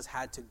that Jesus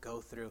had to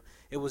go through.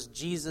 It was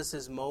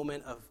Jesus'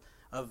 moment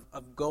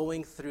of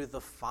going through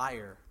the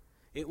fire.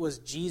 It was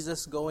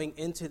Jesus going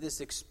into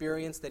this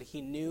experience that he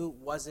knew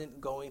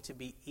wasn't going to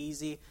be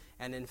easy,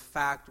 and in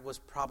fact was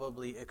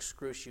probably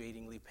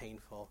excruciatingly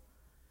painful.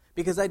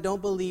 Because I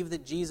don't believe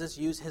that Jesus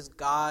used his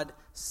God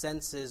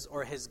senses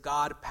or his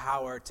God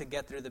power to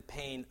get through the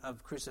pain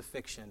of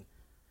crucifixion.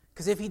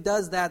 Because if he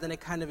does that, then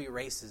it kind of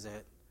erases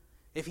it.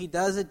 If he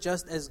does it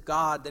just as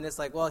God, then it's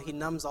like, well, he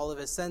numbs all of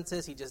his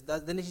senses.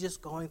 Then he's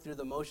just going through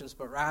the motions.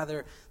 But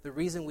rather, the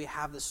reason we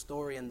have this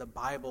story in the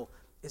Bible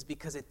is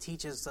because it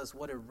teaches us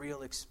what a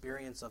real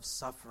experience of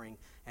suffering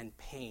and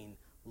pain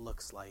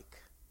looks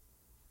like.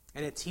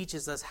 And it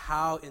teaches us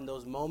how in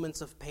those moments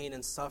of pain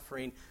and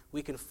suffering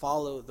we can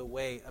follow the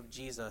way of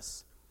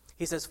Jesus.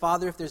 He says,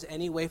 Father, if there's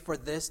any way for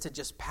this to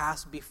just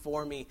pass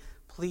before me,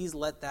 please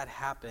let that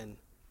happen.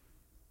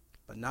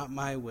 But not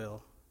my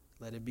will.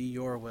 Let it be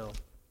your will.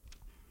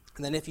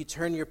 And then if you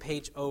turn your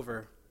page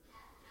over,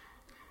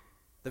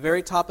 the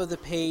very top of the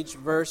page,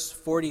 verse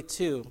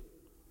 42,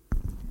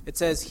 it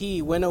says,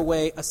 he went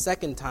away a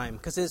second time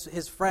because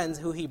his friends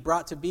who he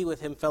brought to be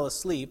with him fell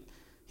asleep.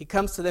 He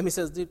comes to them, he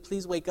says, dude,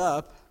 please wake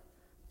up.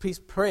 Please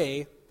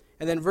pray.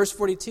 And then verse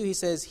 42, he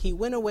says, he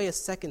went away a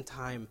second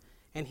time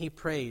and he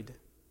prayed,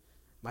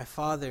 my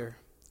Father,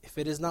 if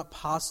it is not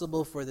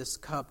possible for this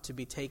cup to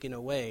be taken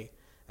away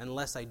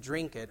unless I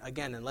drink it,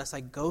 again, unless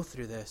I go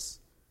through this,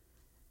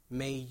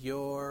 may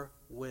your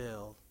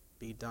will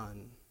be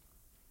done.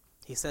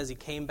 He says he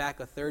came back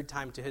a third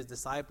time to his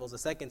disciples, a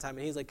second time,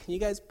 and he's like, can you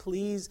guys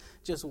please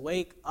just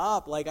wake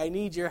up? Like, I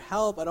need your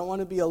help. I don't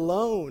want to be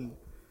alone.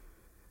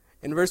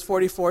 And verse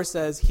 44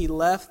 says, he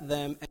left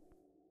them, and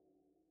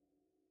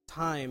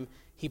time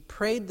he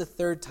prayed the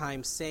third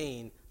time,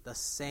 saying the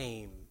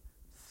same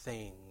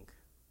thing.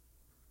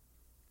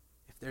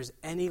 If there's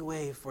any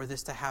way for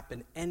this to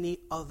happen, any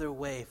other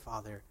way,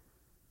 Father,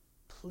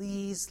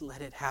 please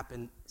let it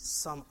happen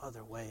some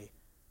other way.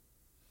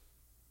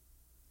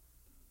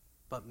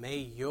 But may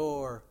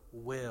your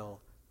will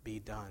be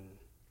done.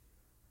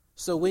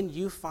 So when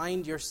you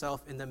find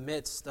yourself in the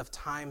midst of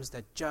times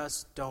that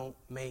just don't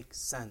make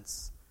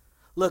sense,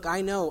 look,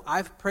 I know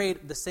I've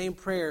prayed the same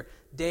prayer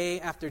day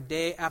after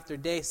day after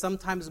day,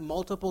 sometimes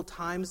multiple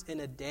times in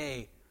a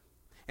day.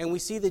 And we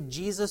see that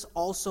Jesus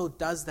also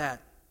does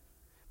that.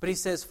 But he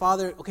says,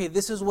 Father, okay,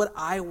 this is what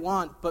I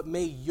want, but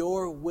may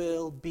your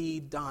will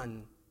be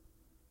done.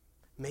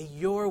 May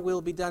your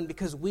will be done,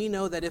 because we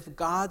know that if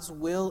God's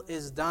will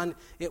is done,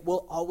 it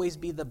will always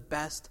be the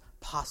best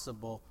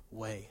possible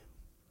way.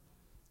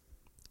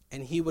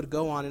 And he would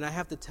go on, and I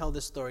have to tell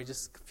this story,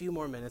 just a few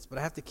more minutes, but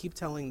I have to keep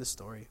telling the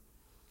story.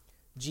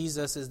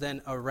 Jesus is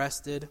then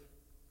arrested.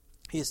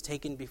 He is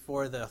taken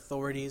before the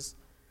authorities.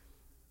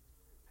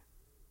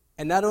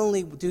 And not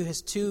only do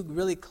his two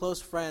really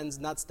close friends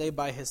not stay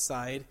by his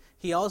side,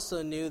 he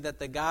also knew that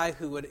the guy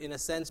who would, in a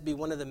sense, be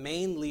one of the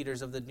main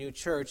leaders of the new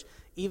church,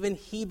 even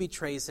he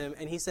betrays him.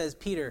 And he says,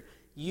 Peter,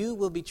 you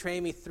will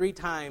betray me 3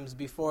 times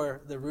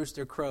before the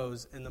rooster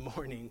crows in the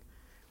morning.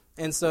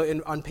 And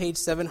so on page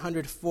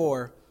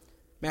 704,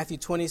 Matthew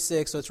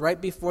 26, so it's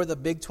right before the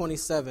big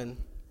 27,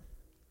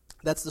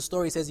 that's the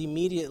story. It says,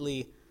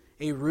 immediately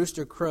a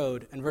rooster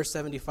crowed. And verse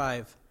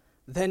 75,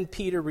 then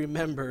Peter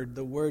remembered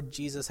the word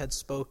Jesus had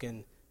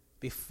spoken,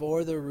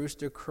 before the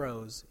rooster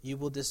crows, you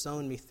will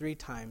disown me 3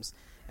 times.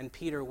 And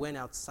Peter went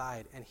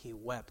outside and he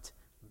wept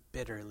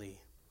bitterly.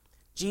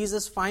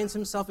 Jesus finds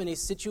himself in a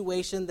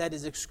situation that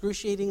is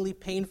excruciatingly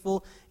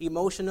painful,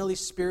 emotionally,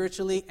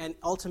 spiritually, and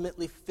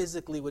ultimately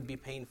physically would be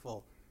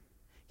painful.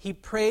 He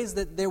prays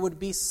that there would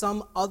be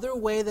some other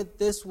way that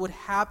this would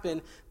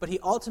happen, but he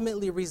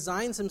ultimately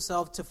resigns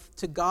himself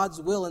to God's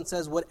will and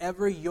says,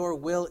 whatever your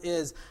will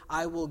is,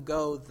 I will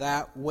go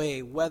that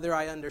way, whether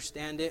I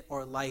understand it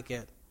or like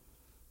it.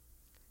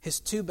 His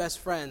 2 best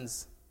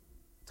friends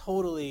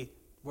totally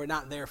were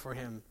not there for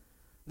him.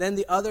 Then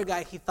the other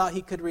guy he thought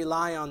he could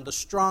rely on, the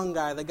strong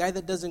guy, the guy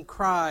that doesn't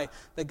cry,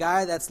 the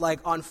guy that's like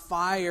on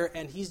fire,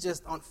 and he's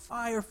just on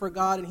fire for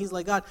God, and he's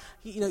like, God,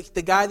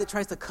 the guy that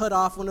tries to cut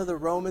off one of the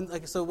Romans,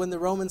 like, so when the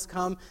Romans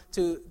come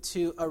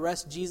to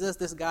arrest Jesus,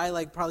 this guy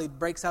like probably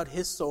breaks out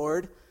his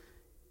sword,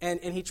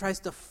 and he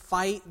tries to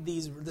fight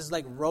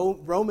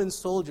Roman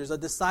soldiers. A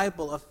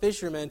disciple, a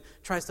fisherman,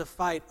 tries to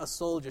fight a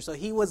soldier. So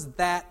he was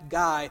that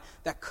guy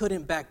that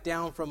couldn't back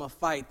down from a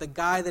fight. The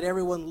guy that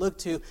everyone looked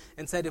to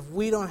and said, if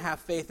we don't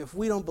have faith, if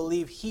we don't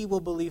believe, he will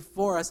believe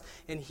for us.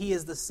 And he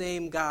is the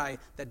same guy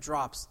that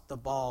drops the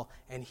ball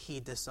and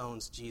he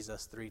disowns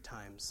Jesus 3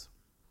 times.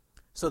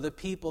 So the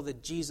people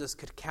that Jesus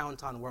could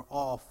count on were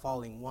all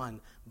falling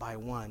one by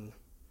one.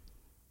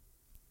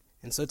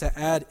 And so to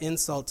add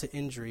insult to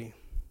injury,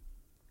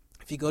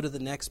 If you go to the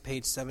next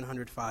page,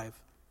 705,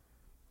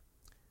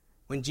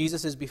 when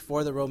Jesus is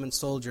before the Roman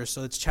soldiers,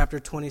 so it's chapter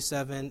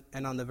 27,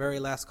 and on the very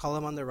last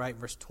column on the right,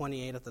 verse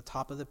 28 at the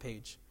top of the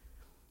page,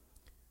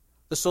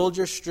 the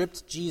soldiers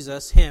stripped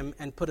Jesus, him,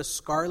 and put a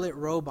scarlet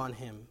robe on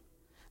him,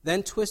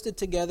 then twisted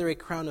together a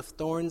crown of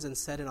thorns and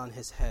set it on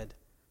his head.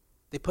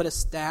 They put a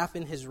staff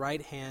in his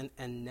right hand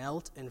and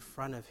knelt in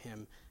front of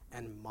him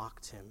and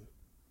mocked him.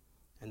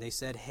 And they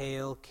said,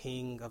 "Hail,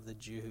 King of the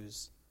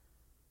Jews."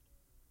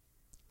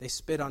 They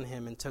spit on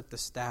him and took the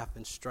staff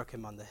and struck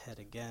him on the head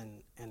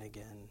again and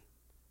again.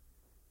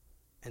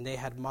 And they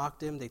had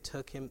mocked him. They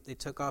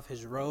took off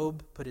his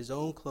robe, put his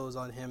own clothes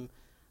on him.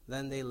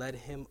 Then they led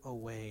him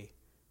away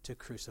to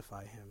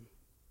crucify him.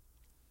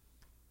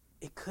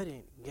 It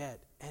couldn't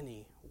get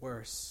any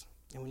worse.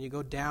 And when you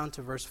go down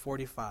to verse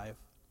 45,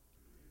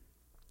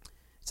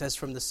 it says,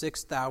 "From the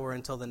 6th hour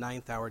until the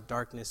 9th hour,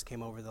 darkness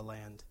came over the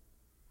land.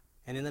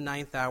 And in the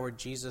 9th hour,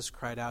 Jesus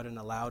cried out in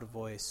a loud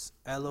voice,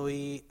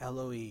 'Eloi,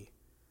 Eloi,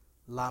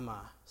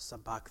 lama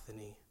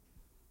sabachthani,'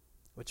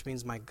 which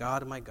means, my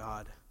God,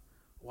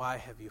 why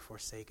have you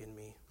forsaken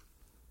me?"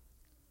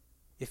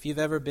 If you've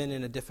ever been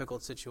in a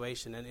difficult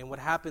situation, and what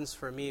happens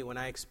for me when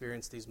I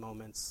experience these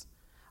moments,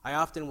 I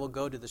often will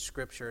go to the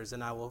scriptures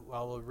and I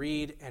will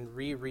read and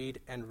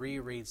reread and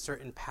reread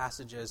certain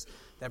passages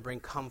that bring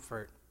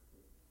comfort,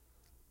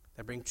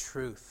 that bring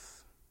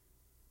truth.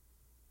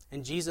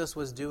 And Jesus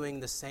was doing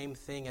the same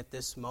thing at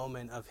this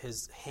moment of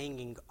his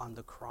hanging on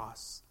the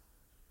cross.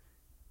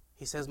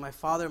 He says, my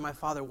Father,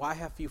 why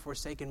have you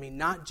forsaken me?"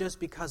 Not just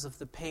because of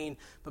the pain,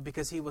 but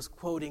because he was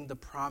quoting the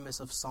promise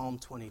of Psalm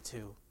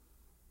 22.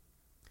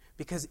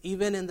 Because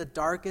even in the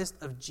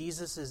darkest of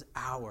Jesus'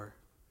 hour,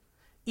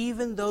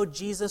 even though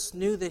Jesus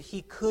knew that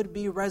he could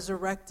be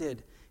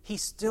resurrected, he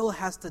still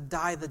has to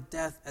die the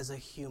death as a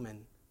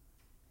human.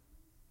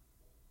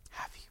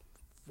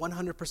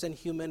 100%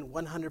 human,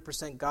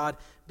 100% God,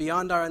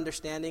 beyond our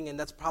understanding, and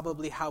that's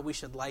probably how we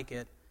should like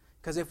it.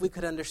 Because if we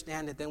could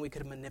understand it, then we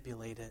could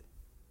manipulate it.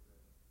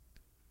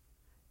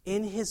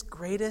 In his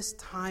greatest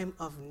time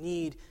of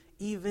need,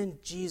 even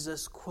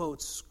Jesus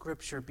quotes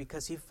Scripture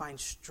because he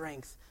finds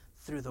strength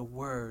through the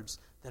words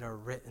that are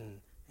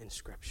written in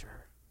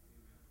Scripture.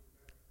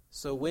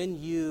 So when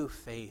you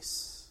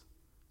face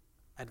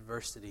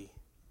adversity,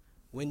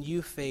 when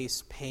you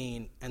face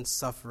pain and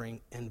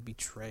suffering and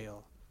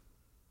betrayal,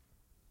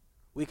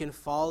 we can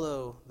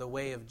follow the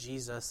way of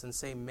Jesus and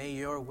say, "May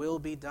your will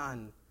be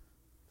done."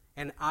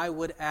 And I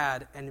would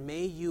add, "And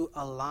may you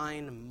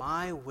align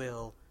my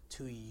will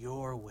to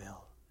your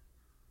will.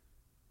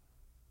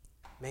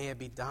 May it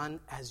be done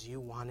as you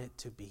want it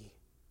to be."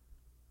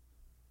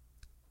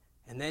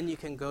 And then you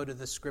can go to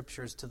the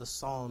scriptures, to the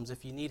Psalms.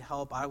 If you need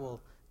help, I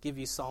will give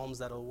you Psalms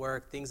that'll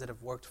work, things that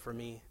have worked for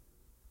me.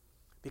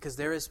 Because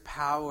there is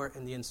power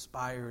in the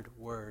inspired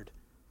word.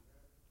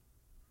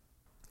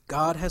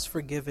 God has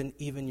forgiven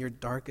even your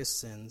darkest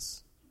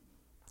sins.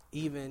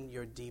 Even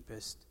your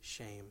deepest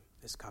shame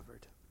is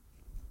covered.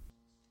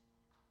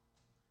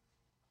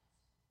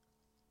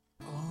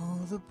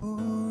 All the poor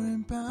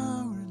and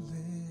powerless,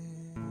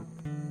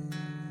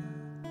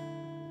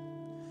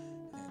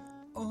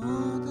 and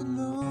all the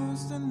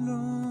lost and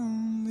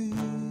lonely,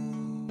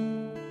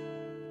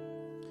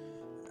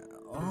 and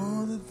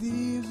all the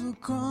thieves will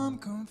come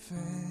confess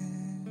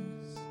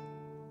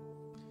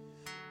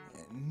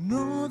and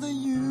know that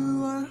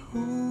you are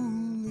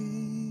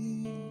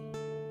holy,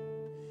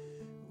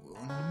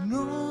 will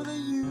know that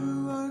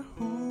you are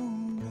holy.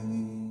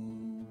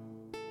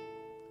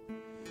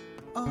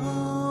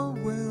 All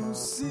will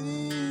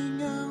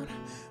sing out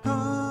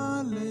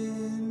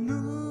hallelujah.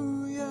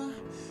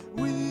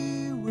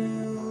 We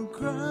will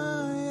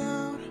cry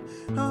out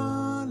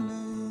hallelujah.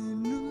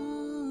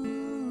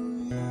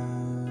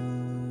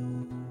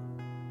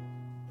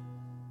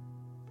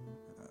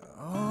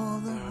 All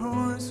the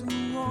hearts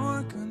who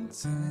are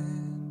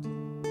content,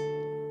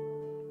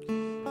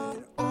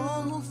 and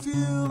all who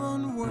feel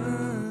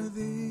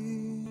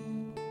unworthy,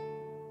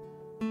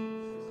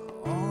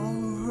 all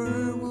who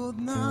heard will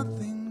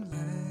nothing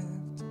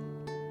left,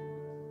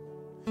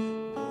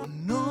 will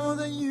know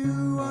that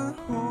you are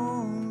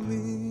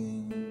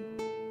holy.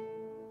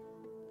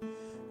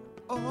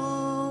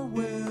 All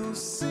will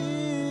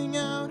sing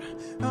out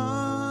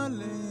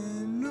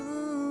hallelujah.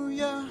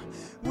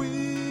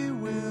 We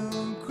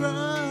will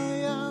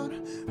cry out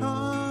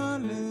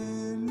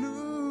hallelujah.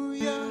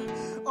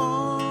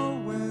 All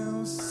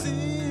will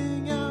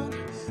sing out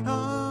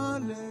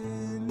hallelujah.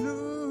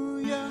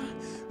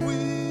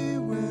 We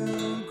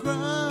will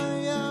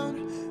cry out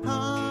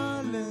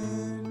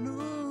hallelujah.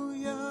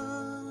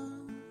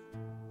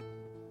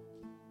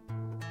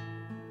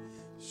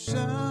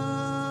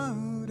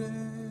 Shouting,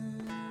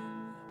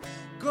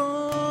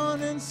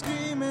 going and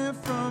screaming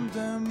from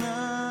the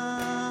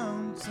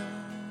mountains,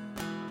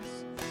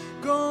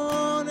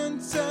 going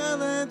and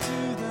telling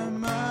to the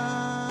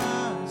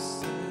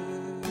masses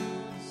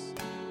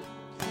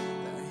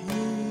that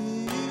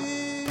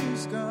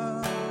He's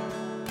God.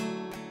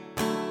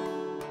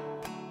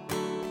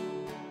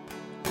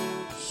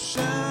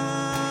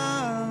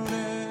 Shouting,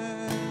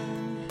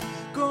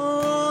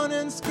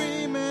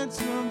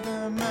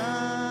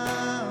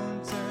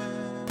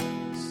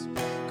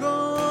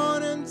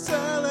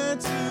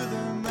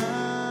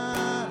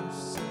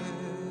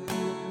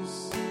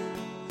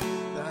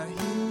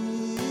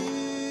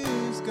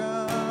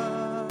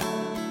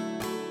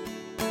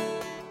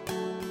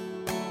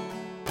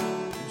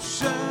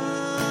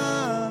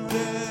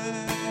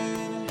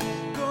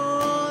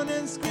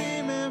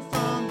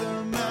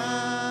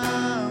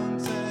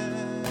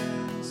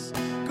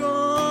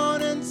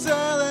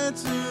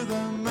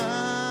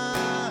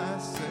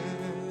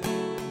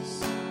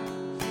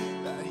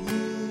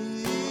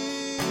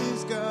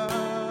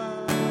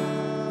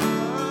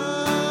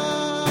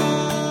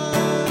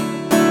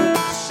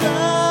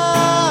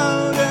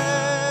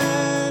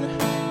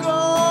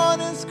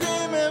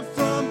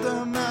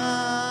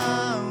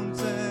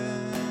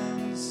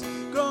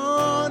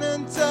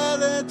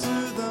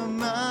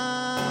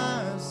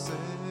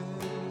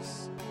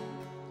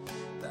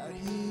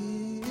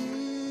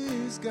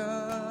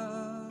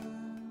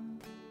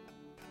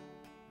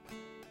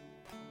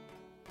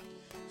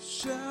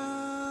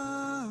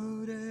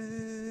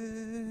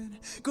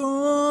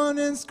 Go on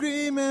and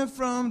scream it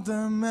from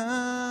the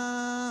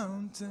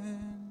mountains.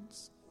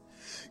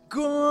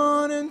 Go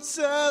on and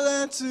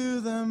tell it to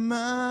the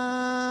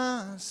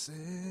masses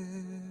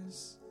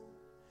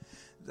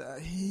that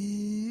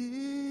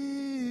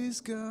He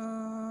is God.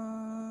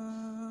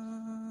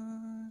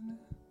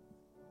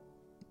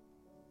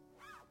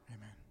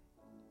 Amen.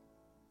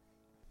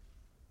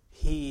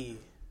 He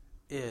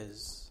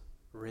is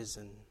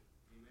risen.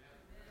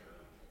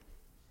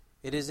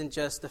 It isn't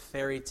just a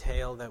fairy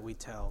tale that we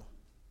tell.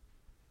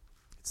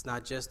 It's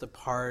not just a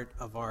part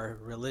of our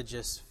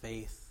religious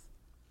faith.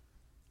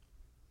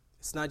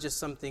 It's not just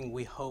something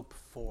we hope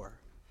for.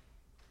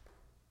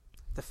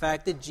 The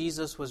fact that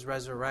Jesus was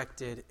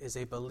resurrected is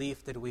a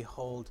belief that we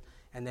hold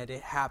and that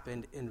it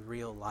happened in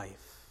real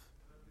life.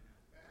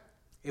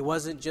 It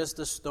wasn't just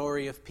a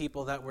story of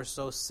people that were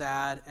so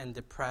sad and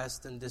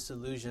depressed and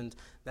disillusioned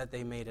that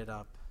they made it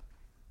up.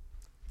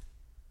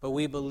 But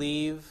we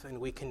believe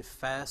and we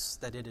confess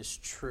that it is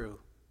true.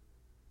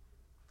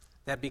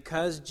 That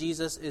because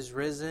Jesus is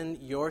risen,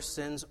 your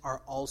sins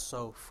are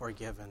also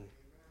forgiven.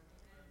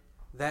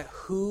 That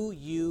who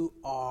you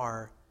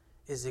are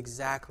is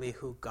exactly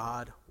who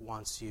God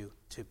wants you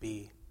to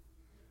be.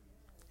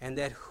 And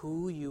that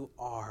who you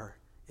are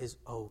is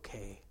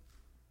okay.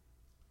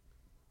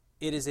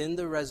 It is in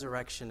the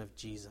resurrection of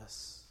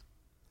Jesus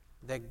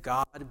that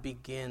God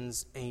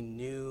begins a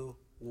new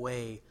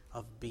way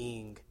of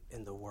being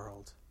in the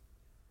world.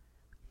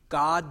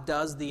 God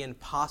does the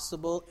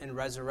impossible in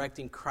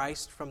resurrecting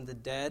Christ from the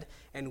dead,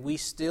 and we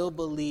still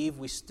believe,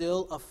 we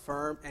still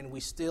affirm, and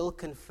we still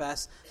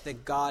confess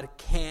that God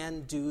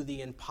can do the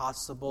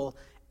impossible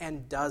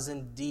and does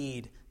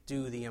indeed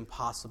do the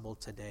impossible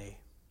today.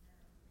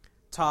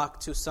 Talk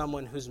to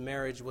someone whose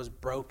marriage was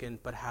broken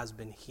but has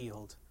been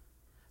healed.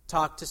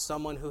 Talk to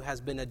someone who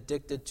has been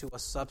addicted to a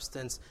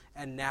substance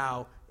and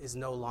now is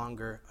no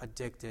longer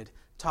addicted.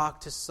 Talk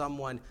to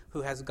someone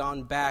who has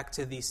gone back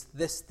to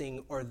this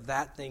thing or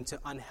that thing, to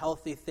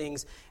unhealthy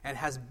things, and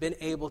has been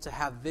able to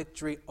have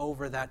victory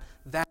over that.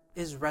 That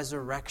is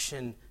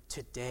resurrection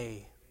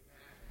today.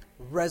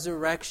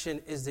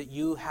 Resurrection is that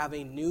you have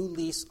a new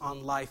lease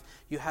on life.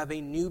 You have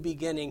a new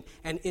beginning.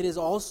 And it is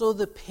also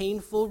the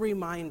painful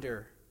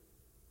reminder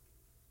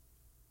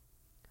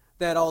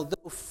that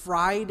although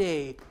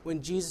Friday,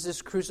 when Jesus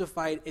is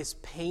crucified, is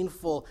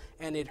painful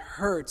and it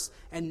hurts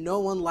and no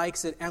one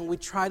likes it, and we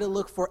try to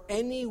look for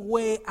any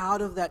way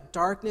out of that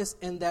darkness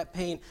and that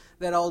pain,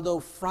 that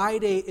although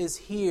Friday is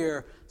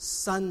here,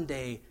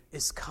 Sunday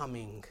is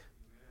coming.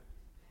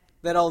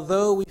 That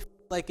although we feel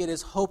like it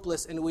is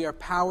hopeless and we are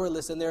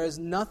powerless and there is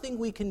nothing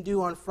we can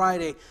do on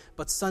Friday,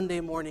 but Sunday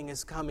morning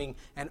is coming,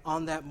 and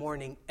on that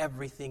morning,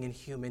 everything in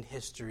human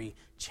history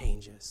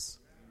changes.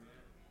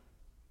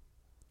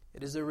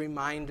 It is a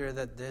reminder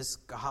that this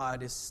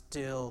God is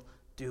still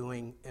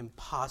doing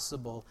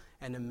impossible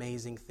and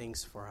amazing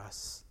things for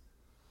us.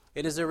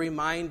 It is a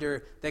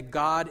reminder that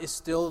God is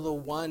still the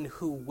one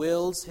who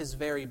wills His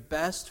very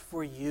best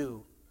for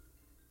you.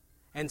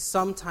 And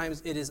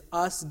sometimes it is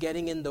us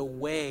getting in the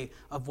way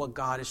of what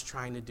God is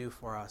trying to do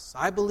for us.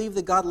 I believe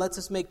that God lets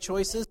us make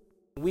choices.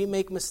 We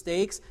make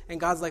mistakes, and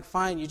God's like,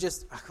 fine, if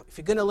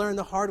you're going to learn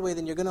the hard way,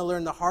 then you're going to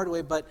learn the hard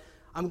way, but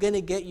I'm going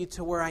to get you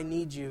to where I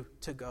need you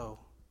to go.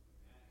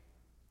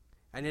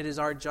 And it is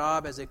our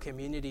job as a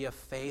community of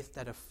faith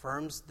that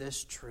affirms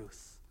this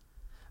truth,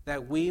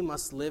 that we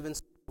must live in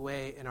such a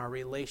way in our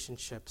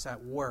relationships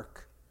at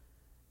work,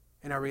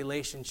 in our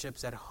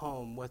relationships at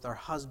home, with our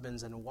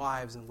husbands and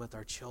wives and with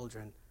our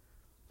children,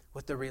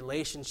 with the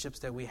relationships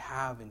that we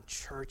have in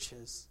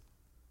churches,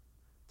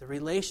 the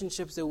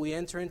relationships that we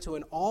enter into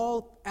in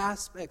all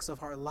aspects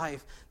of our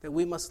life, that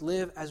we must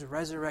live as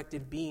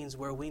resurrected beings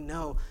where we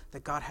know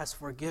that God has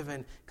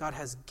forgiven, God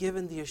has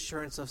given the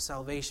assurance of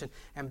salvation,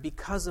 and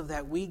because of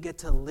that, we get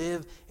to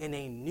live in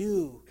a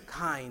new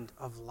kind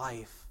of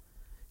life.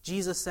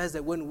 Jesus says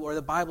that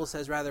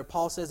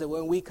Paul says that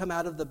when we come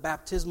out of the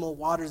baptismal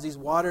waters, these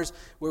waters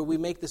where we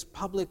make this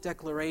public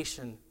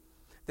declaration,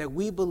 that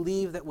we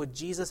believe that what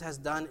Jesus has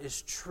done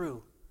is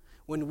true.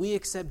 When we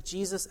accept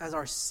Jesus as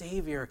our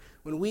Savior,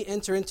 when we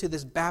enter into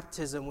this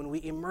baptism, when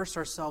we immerse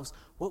ourselves,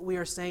 what we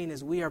are saying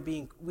is we are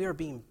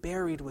being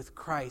buried with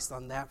Christ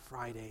on that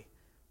Friday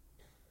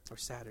or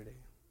Saturday.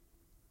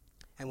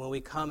 And when we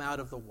come out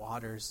of the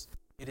waters,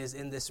 it is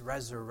in this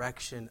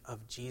resurrection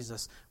of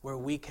Jesus where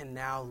we can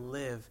now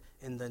live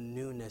in the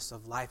newness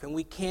of life. And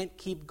we can't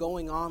keep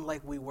going on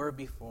like we were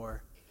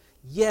before.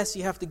 Yes,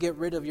 you have to get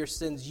rid of your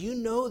sins. You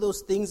know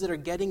those things that are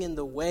getting in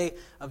the way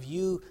of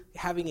you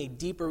having a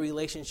deeper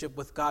relationship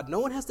with God. No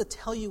one has to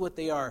tell you what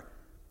they are.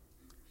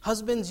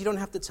 Husbands, you don't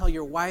have to tell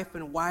your wife,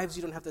 and wives,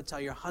 you don't have to tell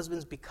your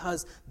husbands,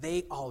 because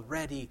they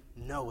already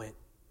know it.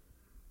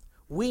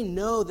 We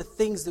know the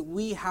things that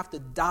we have to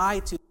die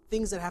to,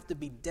 things that have to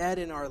be dead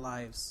in our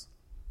lives.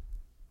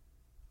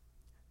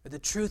 But the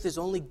truth is,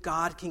 only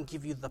God can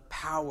give you the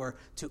power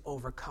to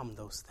overcome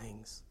those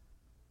things.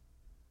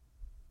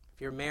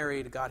 If you're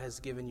married, God has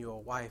given you a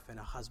wife and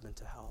a husband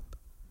to help.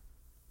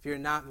 If you're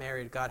not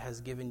married, God has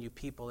given you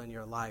people in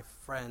your life,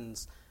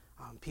 friends,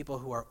 people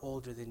who are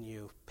older than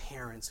you,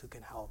 parents who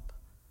can help.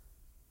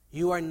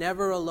 You are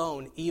never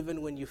alone,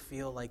 even when you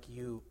feel like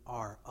you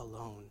are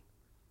alone.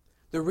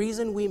 The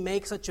reason we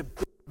make such a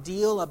big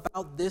deal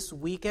about this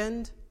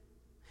weekend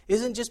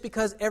isn't just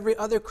because every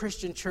other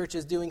Christian church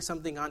is doing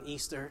something on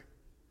Easter,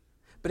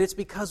 but it's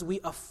because we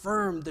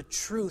affirm the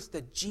truth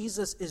that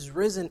Jesus is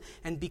risen,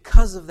 and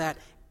because of that,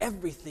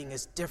 everything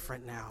is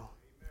different now.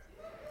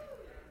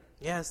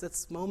 Yes,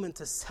 that's a moment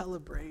to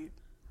celebrate.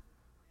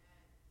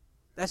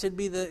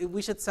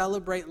 We should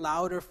celebrate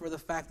louder for the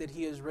fact that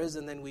he is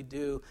risen than we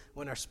do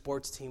when our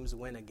sports teams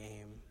win a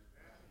game.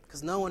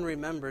 Because no one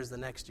remembers the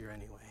next year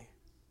anyway.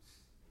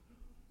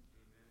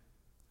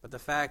 But the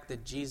fact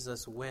that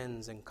Jesus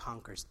wins and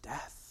conquers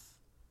death,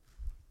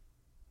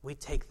 we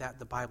take that,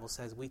 the Bible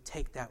says, we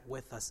take that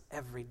with us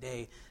every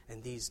day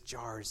in these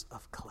jars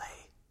of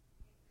clay.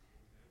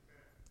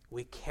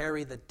 We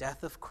carry the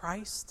death of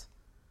Christ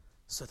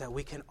so that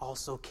we can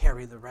also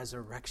carry the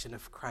resurrection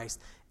of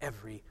Christ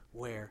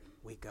everywhere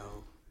we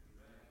go.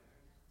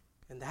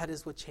 And that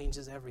is what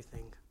changes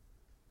everything.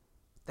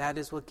 That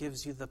is what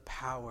gives you the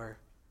power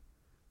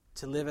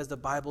to live, as the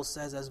Bible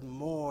says, as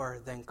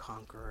more than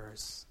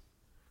conquerors.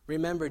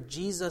 Remember,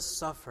 Jesus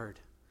suffered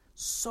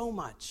so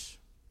much.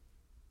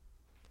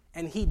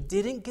 And he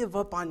didn't give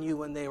up on you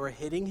when they were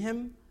hitting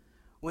him,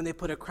 when they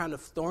put a crown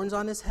of thorns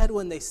on his head,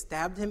 when they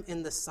stabbed him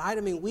in the side.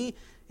 I mean,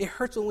 it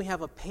hurts when we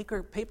have a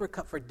paper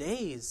cut for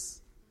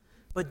days.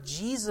 But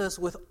Jesus,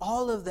 with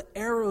all of the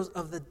arrows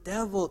of the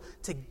devil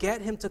to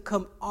get him to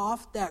come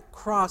off that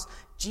cross,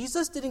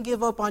 Jesus didn't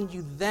give up on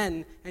you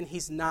then, and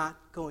he's not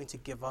going to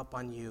give up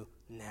on you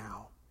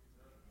now.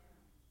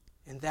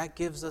 And that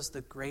gives us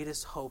the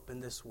greatest hope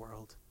in this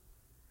world,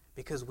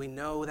 because we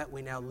know that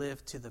we now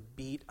live to the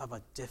beat of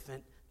a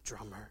different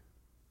drummer.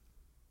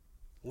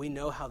 We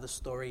know how the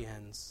story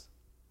ends,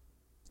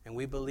 and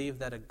we believe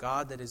that a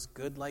God that is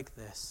good like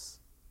this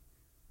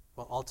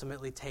will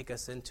ultimately take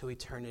us into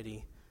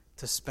eternity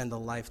to spend a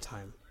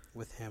lifetime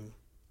with him.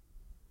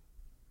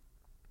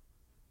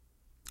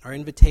 Our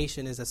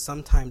invitation is that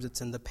sometimes it's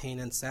in the pain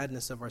and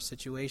sadness of our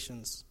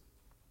situations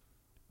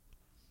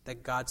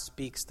that God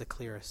speaks the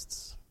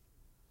clearest.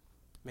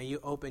 May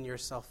you open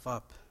yourself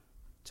up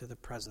to the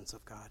presence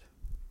of God.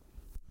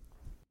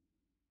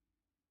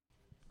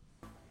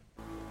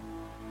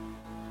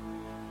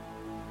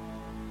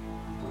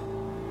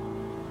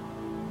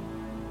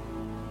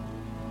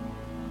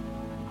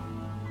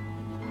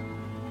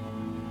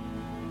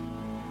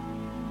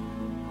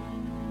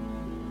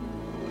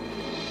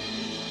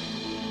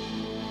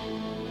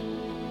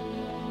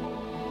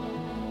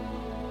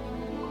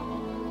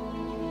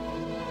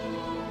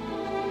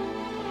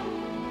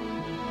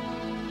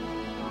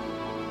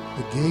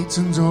 The gates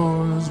and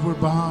doors were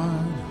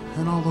barred,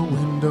 and all the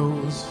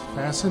windows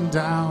fastened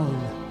down.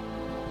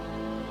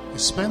 I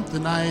spent the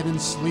night in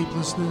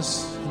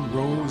sleeplessness and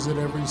rose at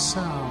every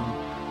sound,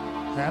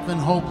 half in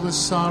hopeless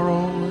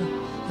sorrow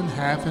and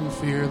half in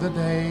fear the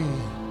day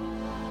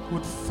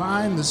would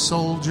find the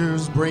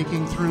soldiers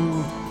breaking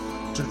through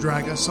to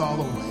drag us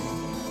all away.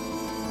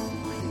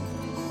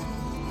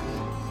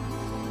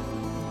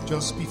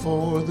 Just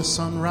before the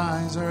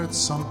sunrise, I heard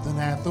something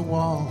at the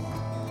wall.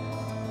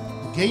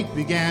 The gate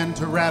began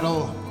to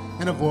rattle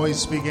and a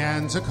voice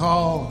began to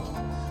call.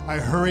 I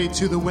hurried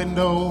to the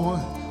window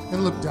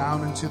and looked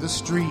down into the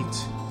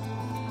street,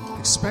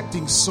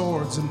 expecting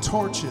swords and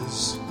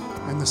torches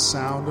and the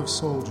sound of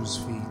soldiers'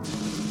 feet.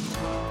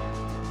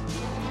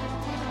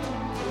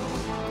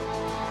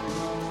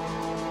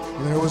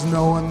 There was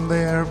no one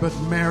there but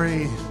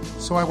Mary,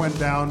 so I went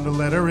down to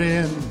let her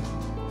in.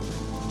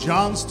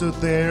 John stood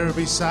there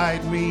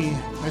beside me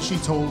as she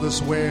told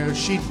us where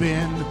she'd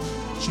been.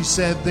 She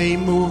said they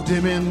moved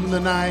him in the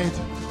night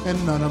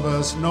and none of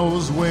us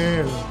knows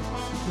where.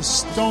 The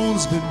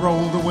stone's been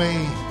rolled away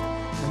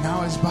and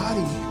now his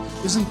body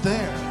isn't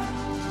there.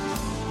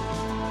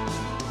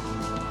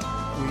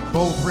 We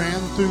both ran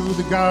through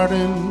the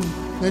garden,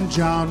 then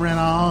John ran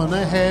on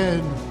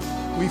ahead.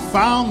 We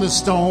found the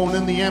stone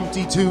in the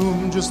empty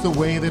tomb just the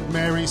way that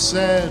Mary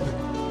said.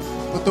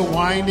 But the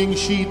winding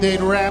sheet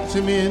they'd wrapped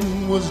him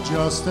in was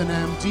just an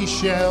empty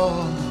shell.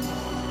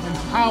 And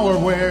how or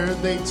where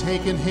they'd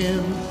taken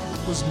him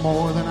was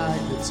more than I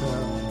could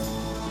tell.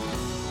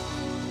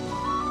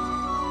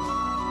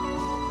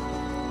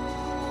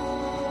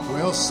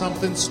 Well,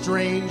 something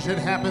strange had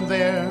happened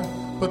there,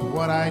 but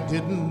what I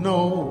didn't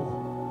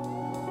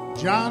know.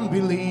 John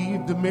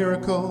believed a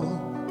miracle,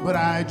 but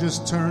I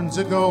just turned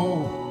to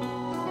go.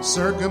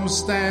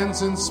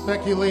 Circumstance and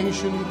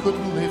speculation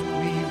couldn't lift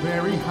me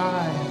very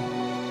high,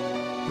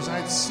 'cause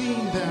I'd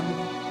seen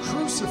them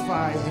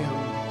crucify him,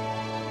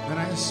 and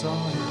I saw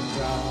him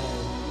die.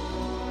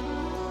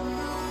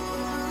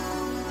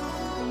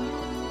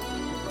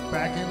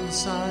 Back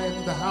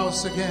inside the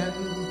house again,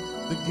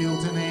 the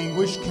guilt and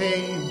anguish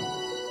came.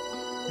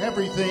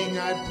 Everything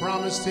I'd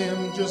promised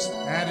him just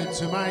added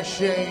to my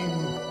shame.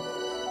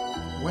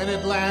 When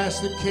at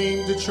last it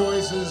came to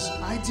choices,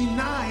 I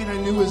denied I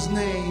knew his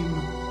name.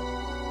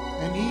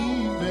 And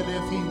even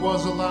if he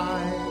was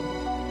alive,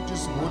 it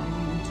just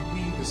wouldn't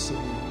be the same.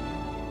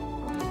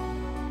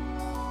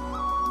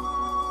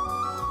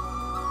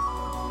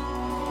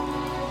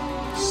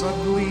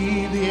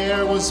 Suddenly the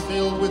air was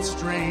filled with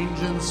strange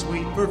and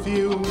sweet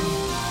perfume.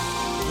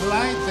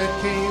 Light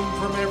that came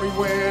from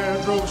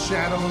everywhere drove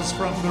shadows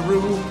from the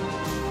room.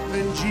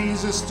 Then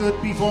Jesus stood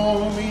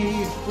before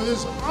me with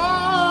his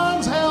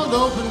arms held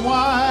open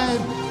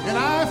wide, and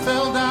I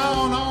fell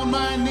down on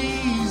my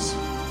knees,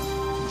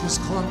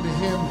 just clung to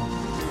him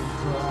and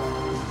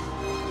cried.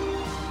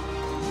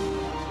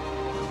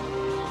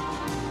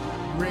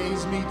 He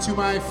raised me to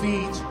my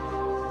feet,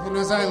 and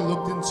as I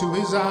looked into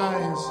his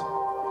eyes,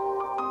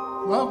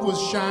 love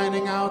was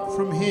shining out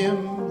from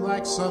him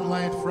like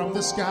sunlight from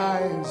the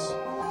skies.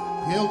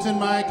 Guilt and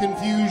my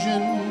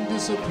confusion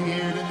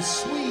disappeared in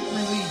sweet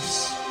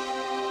release.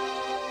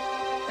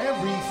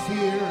 Every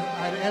fear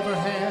I'd ever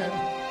had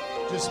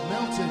just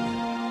melted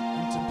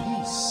into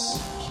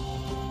peace.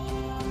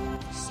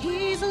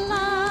 He's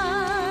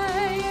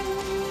alive,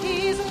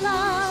 he's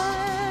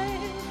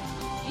alive,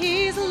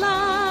 he's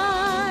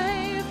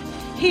alive,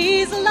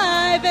 he's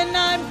alive, and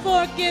I'm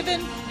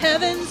forgiven.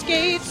 Heaven's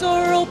gates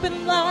are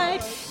open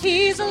wide.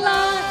 He's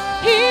alive,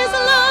 he's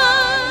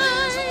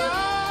alive,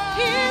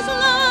 he's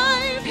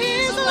alive,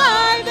 he's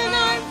alive, and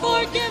I'm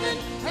forgiven.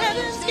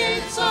 Heaven's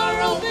gates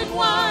are open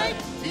wide.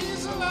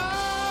 He's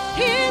alive,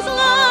 he's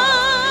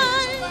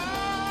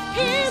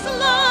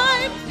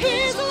alive,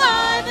 he's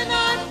alive, and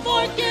I'm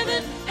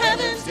forgiven.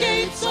 Heaven's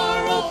gates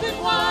are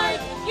open wide.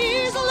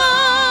 He's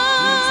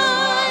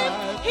alive,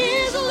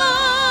 he's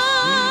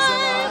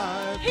alive,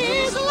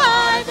 he's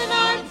alive, and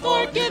I'm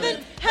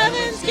forgiven.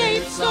 Heaven's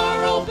gates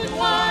are open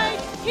wide.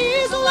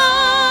 He's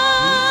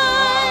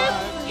alive,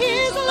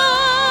 he's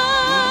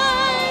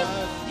alive,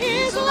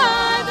 he's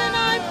alive, and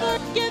I'm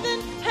forgiven.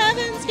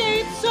 Heaven's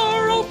gates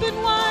are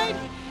open wide.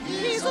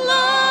 He's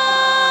alive.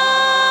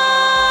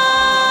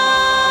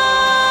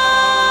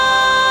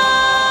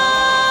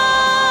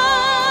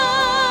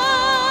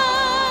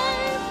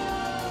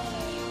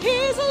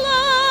 He's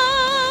alive.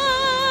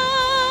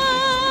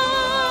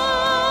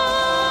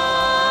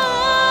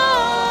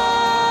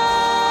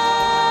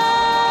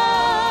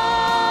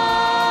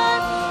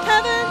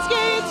 Heaven's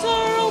gates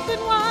are open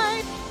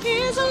wide.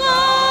 He's alive.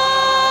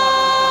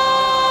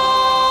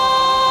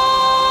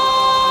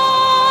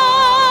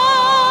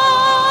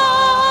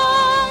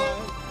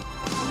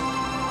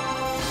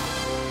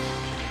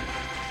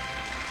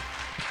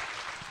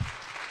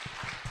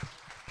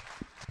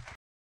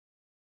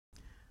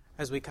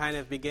 As we kind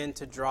of begin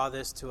to draw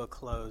this to a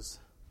close,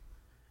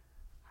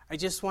 I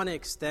just want to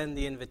extend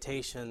the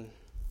invitation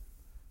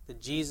that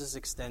Jesus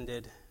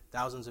extended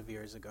thousands of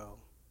years ago.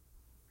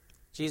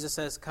 Jesus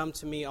says, "Come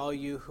to me, all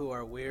you who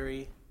are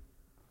weary,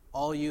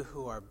 all you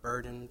who are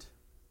burdened."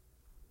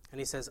 And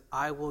he says,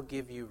 "I will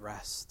give you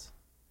rest.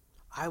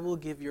 I will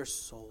give your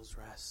souls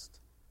rest."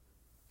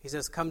 He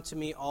says, "Come to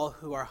me, all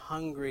who are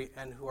hungry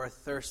and who are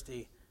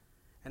thirsty,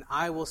 and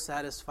I will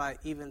satisfy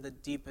even the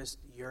deepest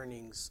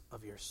yearnings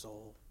of your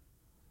soul."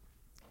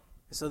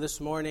 And so this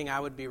morning, I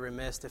would be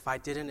remiss if I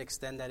didn't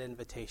extend that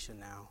invitation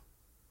now.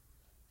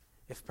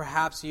 If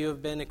perhaps you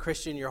have been a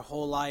Christian your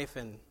whole life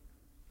and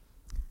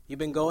you've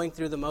been going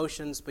through the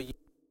motions, but you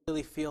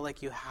really feel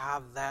like you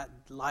have that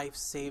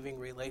life-saving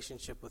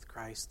relationship with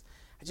Christ,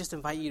 I just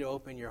invite you to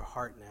open your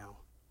heart now.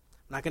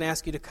 I'm not going to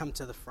ask you to come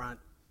to the front,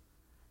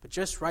 but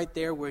just right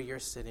there where you're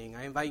sitting,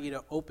 I invite you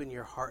to open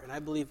your heart, and I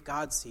believe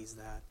God sees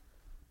that.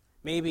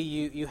 Maybe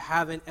you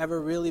haven't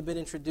ever really been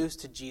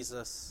introduced to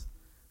Jesus,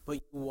 but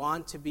you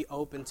want to be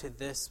open to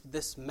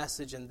this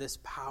message and this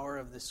power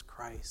of this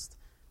Christ.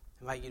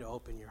 I invite you to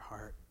open your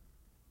heart.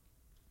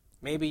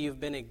 Maybe you've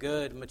been a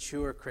good,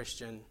 mature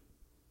Christian,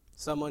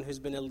 someone who's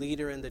been a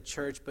leader in the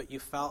church, but you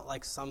felt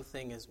like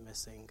something is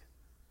missing.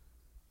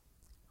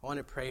 I want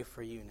to pray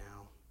for you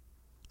now.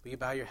 Will you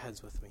bow your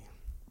heads with me?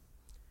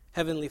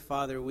 Heavenly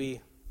Father,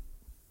 we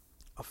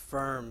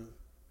affirm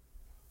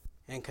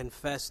and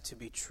confess to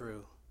be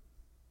true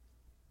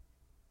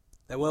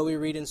that what we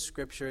read in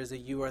Scripture is that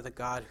you are the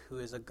God who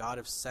is a God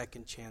of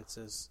second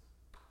chances,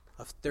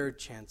 of third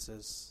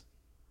chances,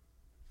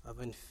 of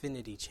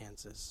infinity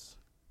chances.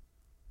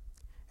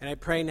 And I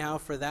pray now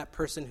for that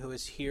person who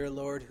is here,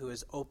 Lord, who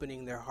is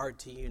opening their heart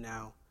to you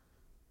now,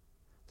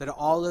 that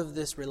all of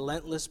this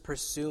relentless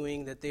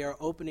pursuing, that they are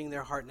opening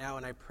their heart now,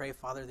 and I pray,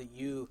 Father, that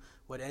you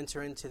would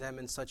enter into them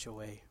in such a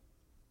way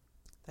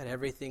that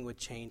everything would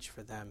change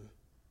for them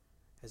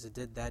as it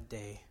did that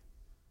day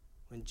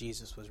when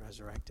Jesus was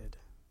resurrected.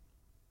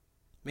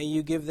 May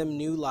you give them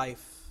new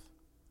life.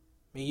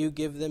 May you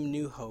give them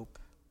new hope.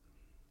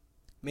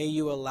 May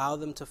you allow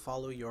them to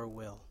follow your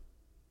will.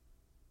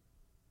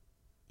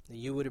 That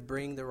you would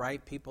bring the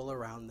right people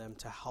around them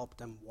to help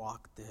them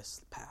walk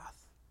this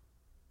path.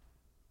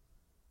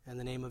 In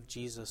the name of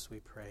Jesus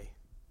we pray.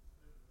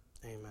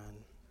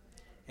 Amen.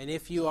 And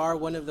if you are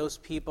one of those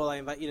people, I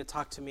invite you to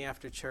talk to me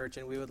after church,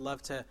 and we would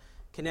love to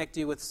connect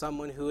you with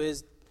someone who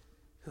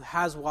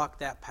has walked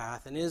that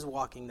path and is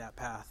walking that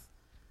path,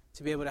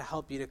 to be able to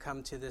help you to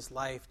come to this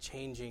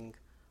life-changing,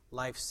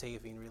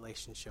 life-saving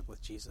relationship with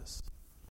Jesus.